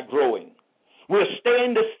 Emotionally, we're not growing. We're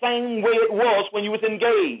staying the same way it was when you was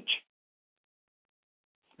engaged.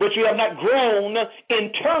 But you have not grown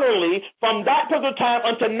internally from that particular time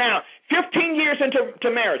until now. 15 years into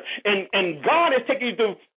marriage. And God has taken you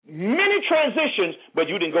through many transitions, but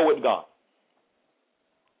you didn't go with God.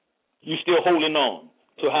 You're still holding on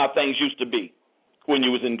to how things used to be when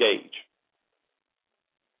you was engaged.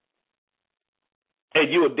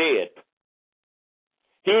 And you are dead.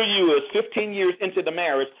 Here you is 15 years into the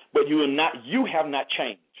marriage, but you have not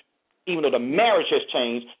changed. Even though the marriage has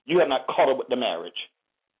changed, you have not caught up with the marriage.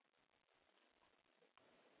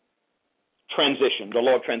 transition, the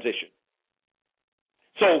law of transition.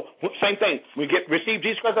 So, same thing. We receive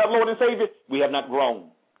Jesus Christ our Lord and Savior, we have not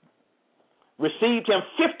grown. Received him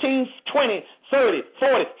 15, 20, 30,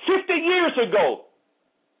 40, 50 years ago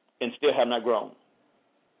and still have not grown.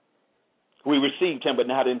 We received him but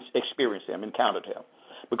not experienced him, encountered him.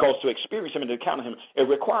 Because to experience him and to encounter him, it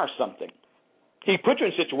requires something. He put you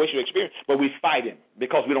in a situation to experience, but we fight him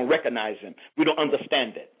because we don't recognize him. We don't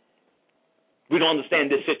understand it. We don't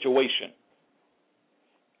understand this situation.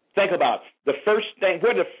 Think about it. The first thing,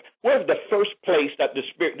 where's the first place that the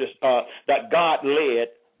Spirit, that God led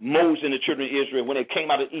Moses and the children of Israel when they came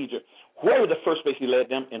out of Egypt? Where was the first place he led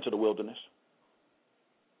them? Into the wilderness.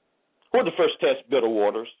 Where was the first test? Bitter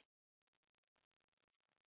waters.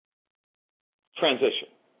 Transition.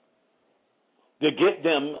 To get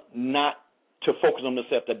them not to focus on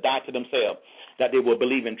themselves, to die to themselves, that they will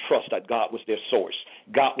believe and trust that God was their source,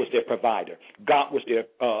 God was their provider, God was their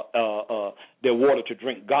water to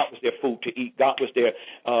drink, God was their food to eat, God was their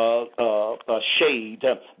shade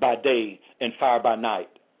by day and fire by night.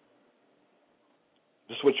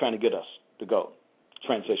 This is what we're trying to get us to go,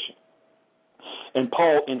 transition. And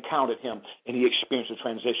Paul encountered him, and he experienced a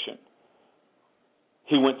transition.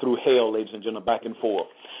 He went through hell, ladies and gentlemen, back and forth,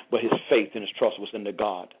 but his faith and his trust was in the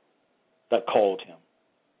God that called him.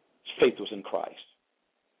 His faith was in Christ.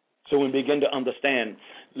 So when we begin to understand,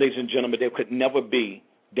 ladies and gentlemen, there could never be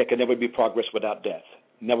progress without death.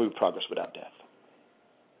 Never be progress without death.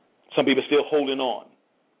 Some people are still holding on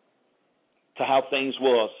to how things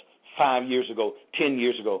was 5 years ago, 10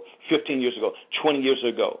 years ago, 15 years ago, 20 years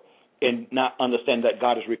ago, and not understand that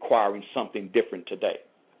God is requiring something different today.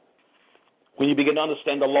 When you begin to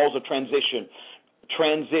understand the laws of transition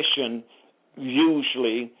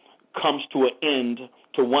usually comes to an end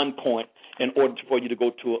to one point in order for you to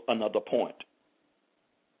go to another point.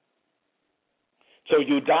 So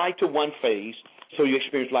you die to one phase, so you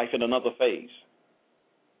experience life in another phase.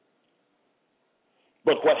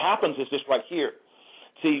 But what happens is this right here.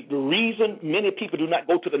 See, the reason many people do not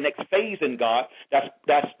go to the next phase in God,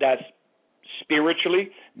 that's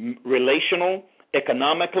spiritually, relational,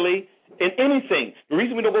 economically, in anything. The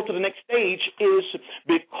reason we don't go to the next stage is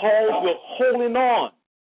because we're holding on.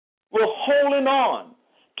 We're holding on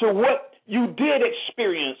to what you did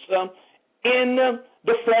experience in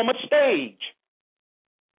the former stage.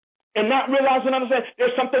 And not realizing and understanding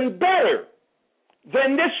there's something better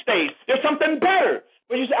than this stage. There's something better.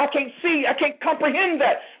 But you say, I can't see, I can't comprehend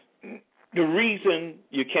that. The reason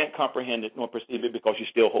you can't comprehend it nor perceive it because you're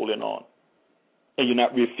still holding on. And you're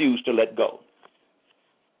not refused to let go.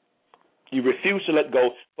 You refuse to let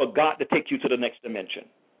go for God to take you to the next dimension,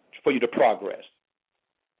 for you to progress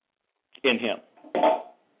in him.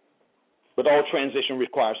 But all transition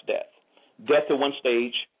requires death. Death at one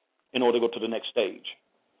stage in order to go to the next stage.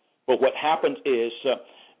 But what happens is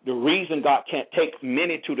the reason God can't take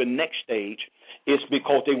many to the next stage is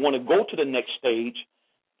because they want to go to the next stage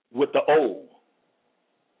with the old.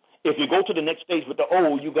 If you go to the next stage with the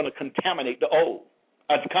old, you're going to contaminate the old.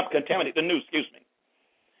 Contaminate the new, excuse me.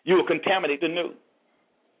 You will contaminate the new.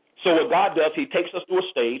 So what God does, he takes us to a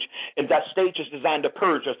stage, and that stage is designed to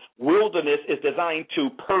purge us. Wilderness is designed to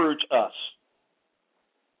purge us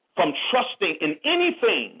from trusting in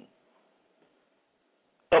anything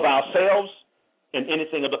of ourselves and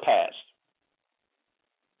anything of the past.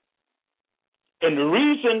 And the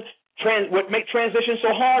reason what makes transition so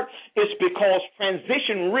hard is because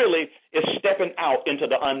transition really is stepping out into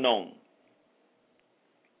the unknown.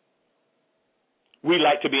 We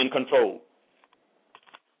like to be in control.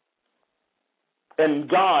 And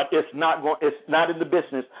God is not in the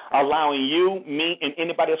business allowing you, me, and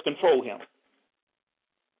anybody else control him.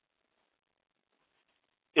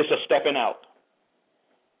 It's a stepping out.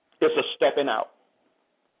 It's a stepping out.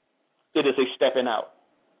 It is a stepping out.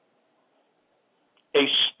 A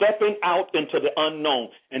stepping out into the unknown.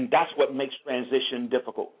 And that's what makes transition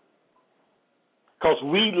difficult. Because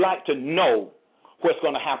we like to know what's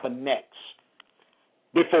going to happen next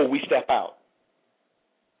before we step out.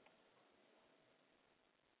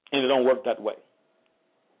 And it don't work that way.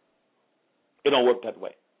 It don't work that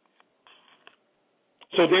way.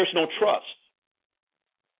 So there's no trust.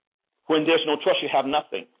 When there's no trust, you have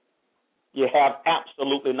nothing. You have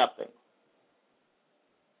absolutely nothing.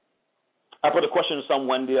 I put a question to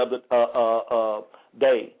someone the other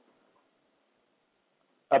day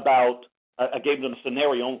about, I gave them a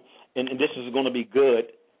scenario, and this is going to be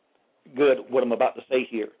good what I'm about to say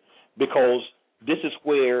here, because this is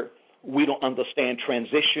where we don't understand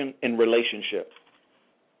transition in relationship.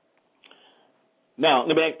 Now,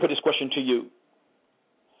 let me put this question to you.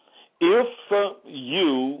 If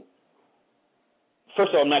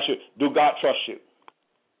First of all, I'm not sure, do God trust you?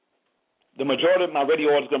 The majority of my radio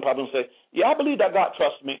audience is going to probably say, yeah, I believe that God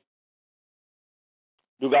trusts me.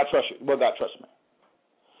 Do God trust you? Well, God trusts me.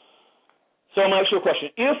 So I'm going to ask you a question.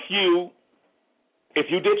 If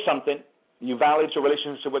you did something, you violated your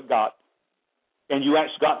relationship with God, and you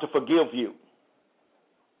asked God to forgive you,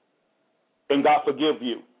 and God forgive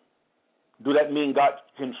you, do that mean God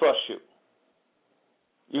can trust you?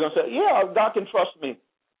 You're going to say, yeah, God can trust me.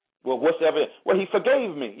 Well, what's the evidence? Well, he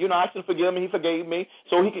forgave me. I asked him to forgive me. He forgave me.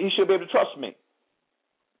 So he should be able to trust me.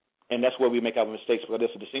 And that's where we make our mistakes, because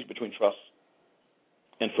there's a distinction between trust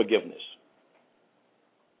and forgiveness.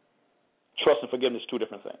 Trust and forgiveness are two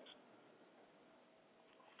different things.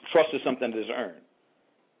 Trust is something that is earned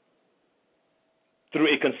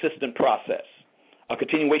through a consistent process, a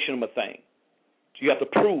continuation of a thing. You have to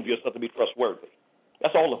prove yourself to be trustworthy.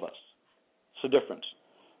 That's all of us. It's a difference.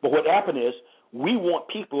 But what happened is we want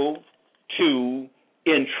people to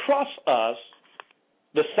entrust us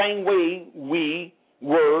the same way we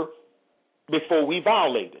were before we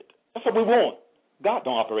violated. That's what we want. God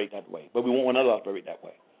don't operate that way, but we want one another to operate that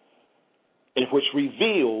way. And which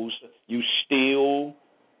reveals you still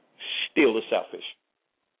is selfish.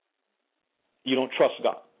 You don't trust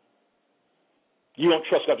God. You don't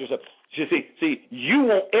trust God yourself. See, you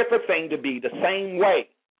want everything to be the same way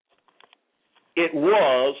it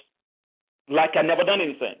was, like I never done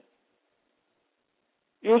anything.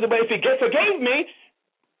 You say, but if he forgave me,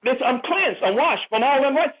 I'm cleansed, I'm washed from all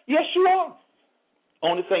unrighteousness. Yes, you are.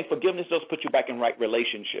 Only thing, forgiveness does put you back in right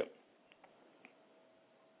relationship.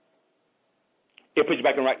 It puts you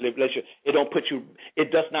back in right relationship.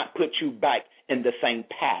 It does not put you back in the same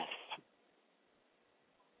path,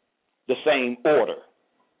 the same order.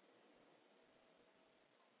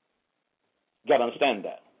 You got to understand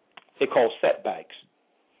that. It's called setbacks.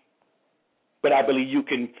 But I believe you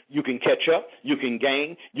can catch up, you can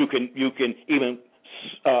gain, you can even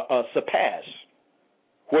surpass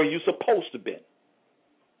where you're supposed to be.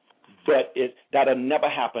 But that'll never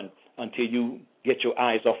happen until you get your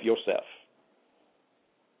eyes off yourself.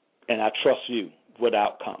 And I trust you with the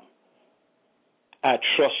outcome. I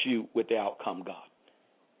trust you with the outcome, God.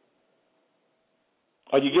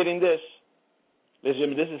 Are you getting this?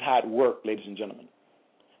 Listen, this is how it worked, ladies and gentlemen.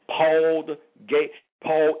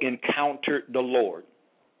 Paul encountered the Lord.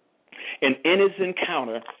 And in his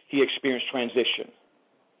encounter, he experienced transition.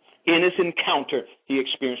 In his encounter, he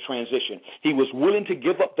experienced transition. He was willing to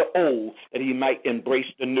give up the old that he might embrace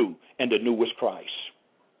the new, and the new was Christ.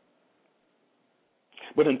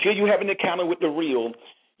 But until you have an encounter with the real,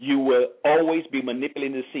 you will always be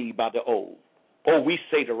manipulated and deceived by the old. Oh, we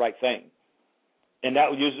say the right thing. And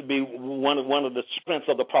that used to be one of the strengths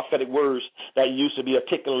of the prophetic words that used to be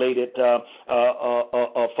articulated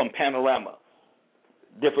from Panorama,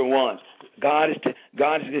 different ones. God is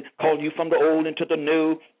calling you from the old into the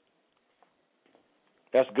new.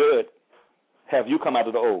 That's good. Have you come out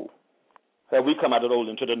of the old? Have we come out of the old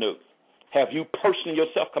into the new? Have you personally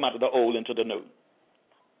yourself come out of the old into the new?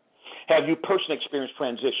 Have you personally experienced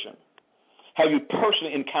transition? Have you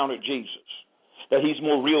personally encountered Jesus? That he's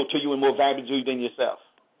more real to you and more valuable to you than yourself?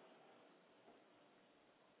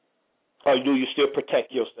 Or do you still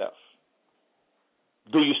protect yourself?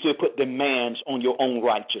 Do you still put demands on your own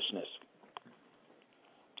righteousness?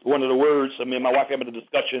 One of the words, my wife had a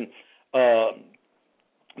discussion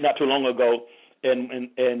not too long ago,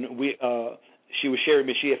 and we she was sharing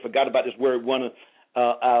with me, she had forgot about this word. One of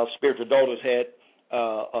our spiritual daughters had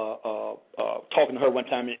talking to her one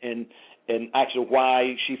time and asked her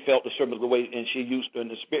why she felt a certain way, and she used in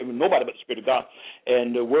the spirit, nobody but the Spirit of God,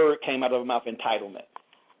 and the word came out of her mouth, entitlement.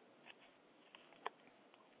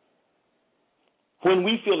 When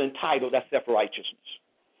we feel entitled, that's self-righteousness.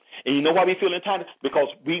 And you know why we feel entitled? Because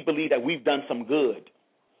we believe that we've done some good,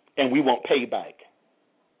 and we want payback.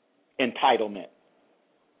 Entitlement.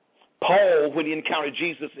 Paul, when he encountered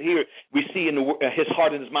Jesus here, we see in his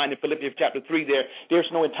heart and his mind in Philippians chapter 3 there's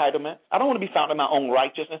no entitlement. I don't want to be found in my own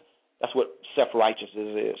righteousness. That's what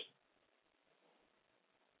self-righteousness is.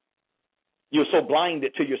 You're so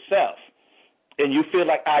blinded to yourself, and you feel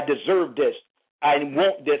like I deserve this, I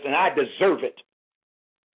want this, and I deserve it.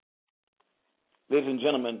 Ladies and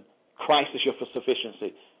gentlemen, Christ is your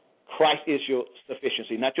sufficiency. Christ is your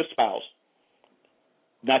sufficiency, not your spouse,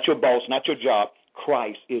 not your boss, not your job.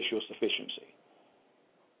 Christ is your sufficiency.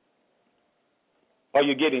 Are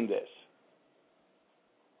you getting this?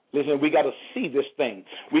 Listen, we got to see this thing.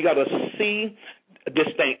 We got to see this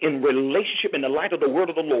thing in relationship, in the light of the word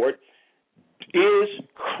of the Lord. Is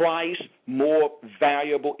Christ more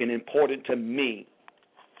valuable and important to me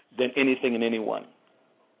than anything and anyone?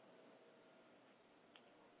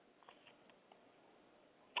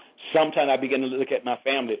 Sometimes I begin to look at my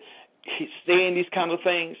family, saying these kind of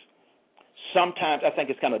things. Sometimes I think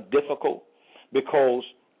it's kind of difficult because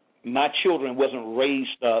my children wasn't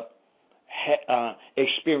raised up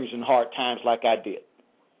experiencing hard times like I did.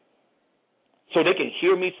 So they can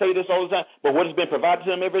hear me say this all the time, but what has been provided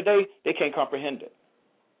to them every day, they can't comprehend it.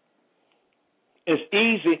 It's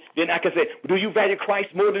easy. Then I can say, do you value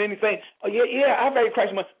Christ more than anything? Oh, yeah, I value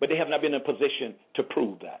Christ more. But they have not been in a position to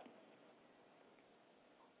prove that.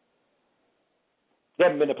 They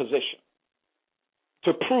haven't been in a position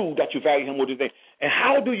to prove that you value him more than anything. And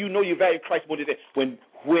how do you know you value Christ more than anything?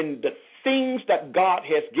 When the things that God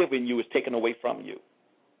has given you is taken away from you.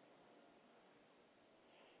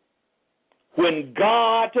 When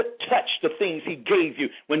God touched the things he gave you,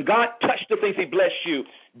 when God touched the things he blessed you,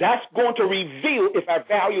 that's going to reveal if I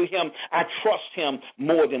value him, I trust him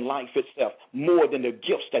more than life itself, more than the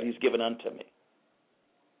gifts that he's given unto me.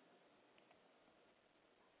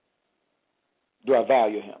 Do I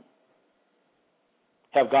value him?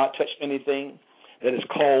 Have God touched anything that has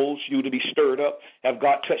caused you to be stirred up? Have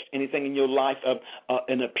God touched anything in your life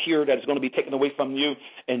and appear that is going to be taken away from you,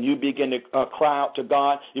 and you begin to cry out to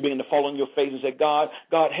God? You begin to fall on your face and say, God,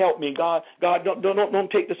 help me. God,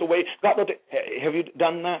 don't take this away. God, have you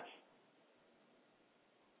done that?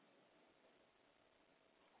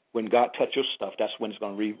 When God touches your stuff, that's when it's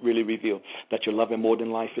going to really reveal that you love him more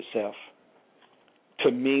than life itself.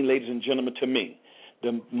 To me, ladies and gentlemen, to me,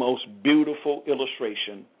 the most beautiful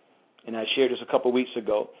illustration, and I shared this a couple of weeks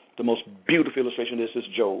ago, the most beautiful illustration of this is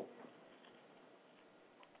Job.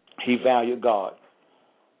 He valued God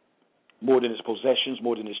more than his possessions,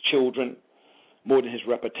 more than his children, more than his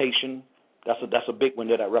reputation. That's a big one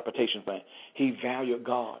there, that reputation thing. He valued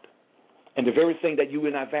God. And the very thing that you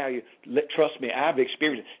and I value, trust me, I've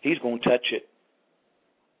experienced it. He's going to touch it.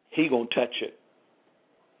 He's going to touch it.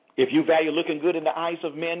 If you value looking good in the eyes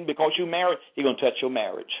of men because you married, he's going to touch your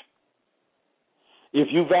marriage. If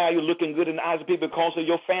you value looking good in the eyes of people because of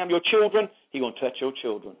your family, your children, he's going to touch your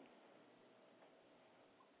children.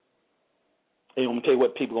 And I'm going to tell you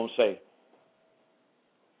what people are going to say.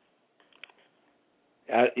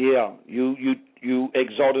 You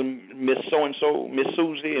exalted Miss So-and-so, Miss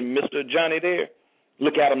Susie, and Mr. Johnny there.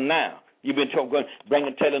 Look at them now. You've been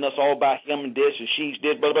telling us all about him and this and she's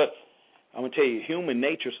this, blah, blah. I'm going to tell you, human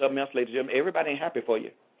nature, something else, ladies and gentlemen, everybody ain't happy for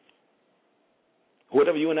you.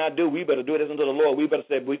 Whatever you and I do, we better do it unto the Lord. We better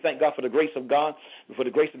say, we thank God for the grace of God, for the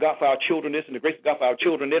grace of God for our children this, and the grace of God for our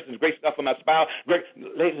children this, and the grace of God for my spouse.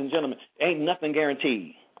 Ladies and gentlemen, ain't nothing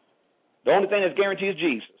guaranteed. The only thing that's guaranteed is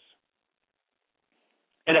Jesus.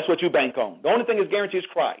 And that's what you bank on. The only thing that's guaranteed is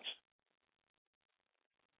Christ.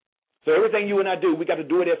 So everything you and I do, we got to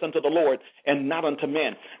do it as unto the Lord and not unto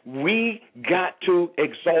men. We got to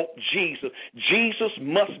exalt Jesus. Jesus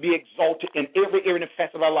must be exalted in every area and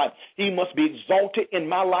facet of our life. He must be exalted in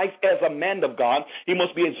my life as a man of God. He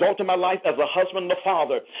must be exalted in my life as a husband and a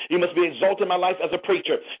father. He must be exalted in my life as a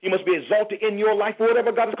preacher. He must be exalted in your life, whatever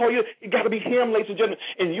God has called you. It got to be him, ladies and gentlemen.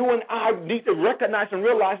 And you and I need to recognize and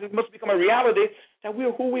realize it must become a reality that we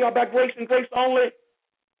are who we are by grace and grace only.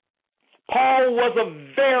 Paul was a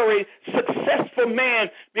very successful man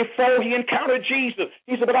before he encountered Jesus.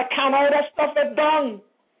 He said, but I count all that stuff as dung.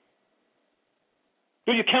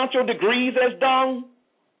 Do you count your degrees as dung?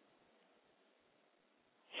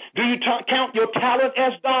 Do you count your talent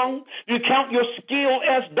as dung? Do you count your skill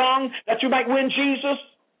as dung that you might win Jesus?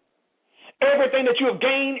 Everything that you have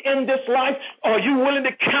gained in this life, are you willing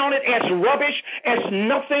to count it as rubbish, as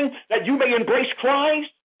nothing, that you may embrace Christ?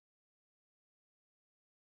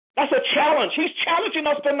 That's a challenge. He's challenging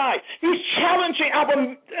us tonight. He's challenging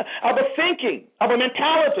our thinking, our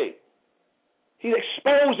mentality. He's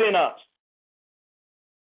exposing us.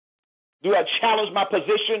 Do I challenge my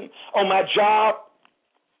position on my job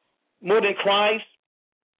more than Christ?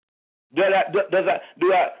 Do I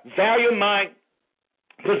value my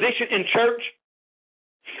position in church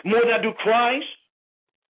more than I do Christ?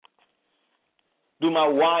 Do my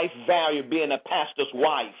wife value being a pastor's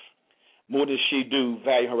wife more than she do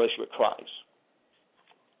value her relationship with Christ?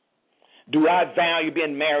 Do I value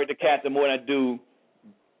being married to Catherine more than I do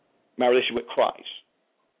my relationship with Christ?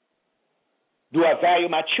 Do I value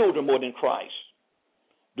my children more than Christ?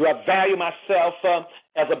 Do I value myself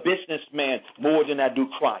as a businessman more than I do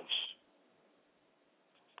Christ?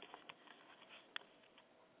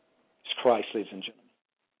 It's Christ, ladies and gentlemen,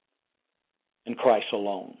 and Christ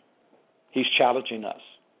alone. He's challenging us.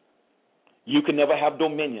 You can never have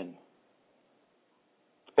dominion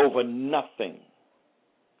over nothing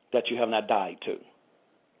that you have not died to.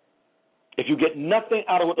 If you get nothing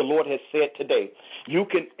out of what the Lord has said today, you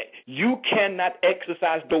You cannot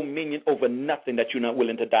exercise dominion over nothing that you're not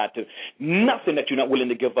willing to die to, nothing that you're not willing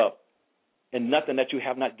to give up, and nothing that you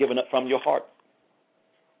have not given up from your heart.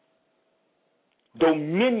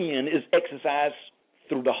 Dominion is exercised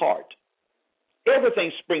through the heart. Everything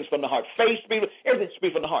springs from the heart. Faith, everything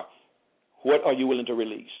springs from the heart. What are you willing to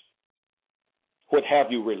release? What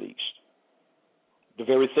have you released? The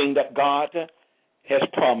very thing that God has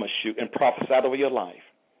promised you and prophesied over your life.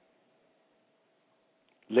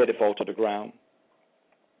 Let it fall to the ground.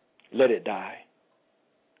 Let it die.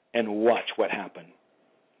 And watch what happens.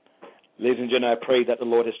 Ladies and gentlemen, I pray that the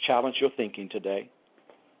Lord has challenged your thinking today.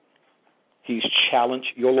 He's challenged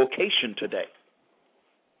your location today.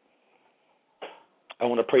 I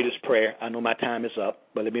want to pray this prayer. I know my time is up,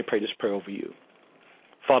 but let me pray this prayer over you.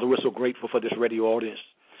 Father, we're so grateful for this radio audience,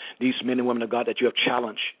 these men and women of God that you have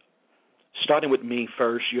challenged. Starting with me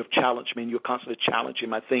first, you have challenged me, and you're constantly challenging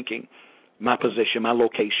my thinking, my position, my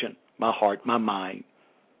location, my heart, my mind.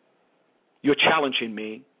 You're challenging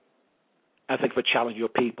me. I thank you for challenging your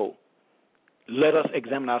people. Let us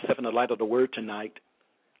examine ourselves in the light of the word tonight.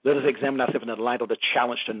 Let us examine ourselves in the light of the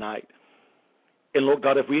challenge tonight. And Lord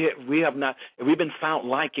God, if we've been found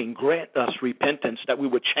lacking, grant us repentance that we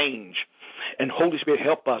would change. And Holy Spirit,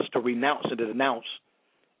 help us to renounce and to denounce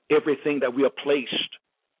everything that we have placed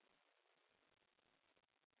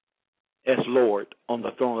as Lord on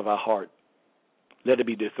the throne of our heart. Let it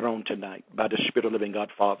be dethroned tonight by the Spirit of the living God,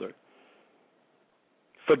 Father.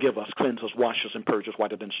 Forgive us, cleanse us, wash us, and purge us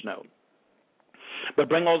whiter than snow. But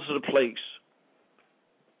bring us to the place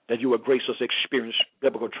that you will grace us to experience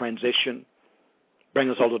biblical transition.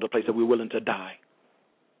 Bring us all to the place that we're willing to die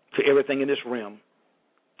for everything in this realm,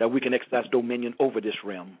 that we can exercise dominion over this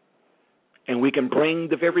realm. And we can bring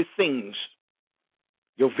the very things,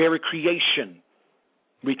 your very creation,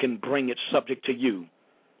 we can bring it subject to you.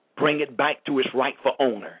 Bring it back to its rightful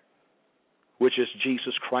owner, which is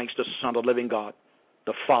Jesus Christ, the Son of the living God,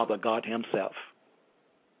 the Father, God himself.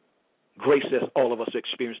 Grace us, all of us, to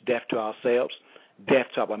experience death to ourselves, death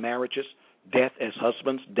to our marriages, death as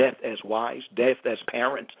husbands, death as wives, death as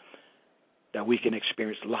parents, that we can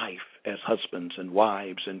experience life as husbands and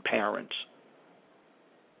wives and parents.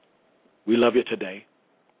 We love you today,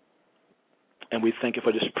 and we thank you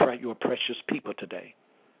for this your precious people today.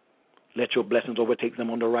 Let your blessings overtake them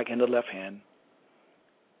on the right and the left hand.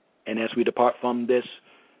 And as we depart from this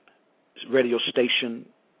radio station,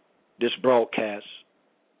 this broadcast,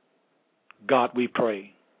 God, we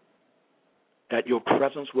pray that your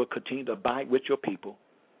presence will continue to abide with your people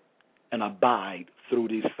and abide through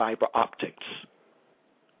these fiber optics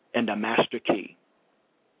and the master key.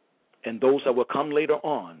 And those that will come later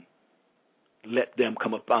on, let them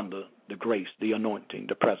come up under the grace, the anointing,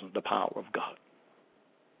 the presence, the power of God.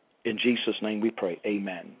 In Jesus' name we pray.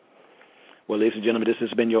 Amen. Well, ladies and gentlemen, this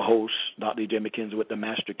has been your host, Dr. E.J. McKenzie with the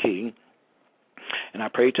Master Key. And I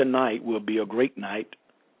pray tonight will be a great night,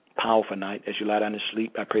 powerful night. As you lie down to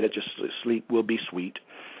sleep, I pray that your sleep will be sweet.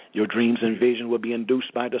 Your dreams and visions will be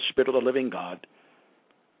induced by the Spirit of the living God.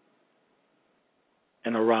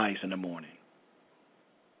 And arise in the morning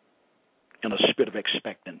in a spirit of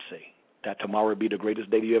expectancy that tomorrow will be the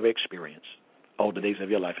greatest day you ever experienced, all the days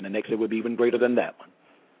of your life. And the next day will be even greater than that one.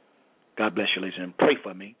 God bless you, ladies and gentlemen. Pray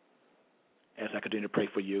for me as I continue to pray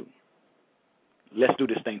for you. Let's do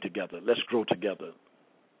this thing together. Let's grow together.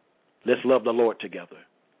 Let's love the Lord together.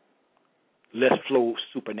 Let's flow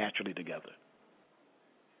supernaturally together.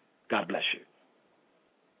 God bless you.